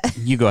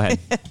 You go ahead.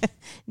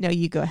 No,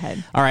 you go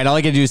ahead. All right. All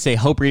you got to do is say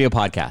Hope Radio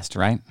Podcast,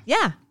 right?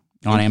 Yeah.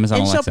 On Amazon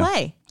and Alexa. She'll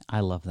play.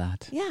 I love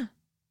that. Yeah.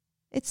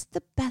 It's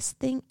the best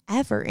thing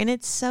ever. And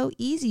it's so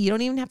easy. You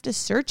don't even have to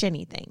search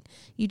anything.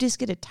 You just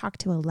get to talk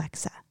to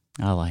Alexa.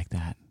 I like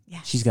that.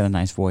 Yeah. She's got a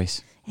nice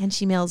voice. And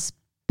she mails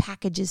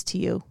packages to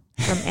you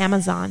from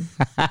Amazon.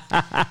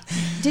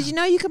 Did you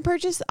know you can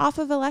purchase off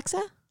of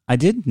Alexa? I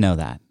did know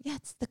that. Yeah,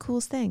 it's the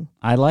coolest thing.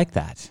 I like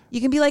that.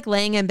 You can be like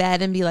laying in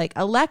bed and be like,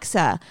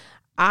 Alexa,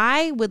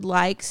 I would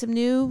like some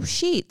new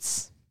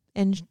sheets.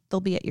 And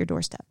they'll be at your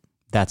doorstep.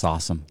 That's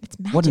awesome. It's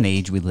magic. What an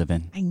age we live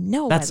in. I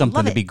know. That's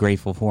something to be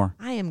grateful for.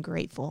 I am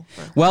grateful.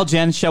 Well,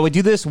 Jen, shall we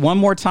do this one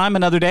more time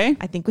another day?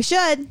 I think we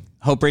should.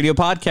 Hope Radio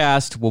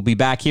Podcast. We'll be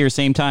back here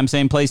same time,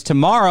 same place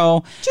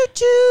tomorrow.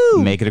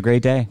 Choo-choo. Make it a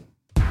great day.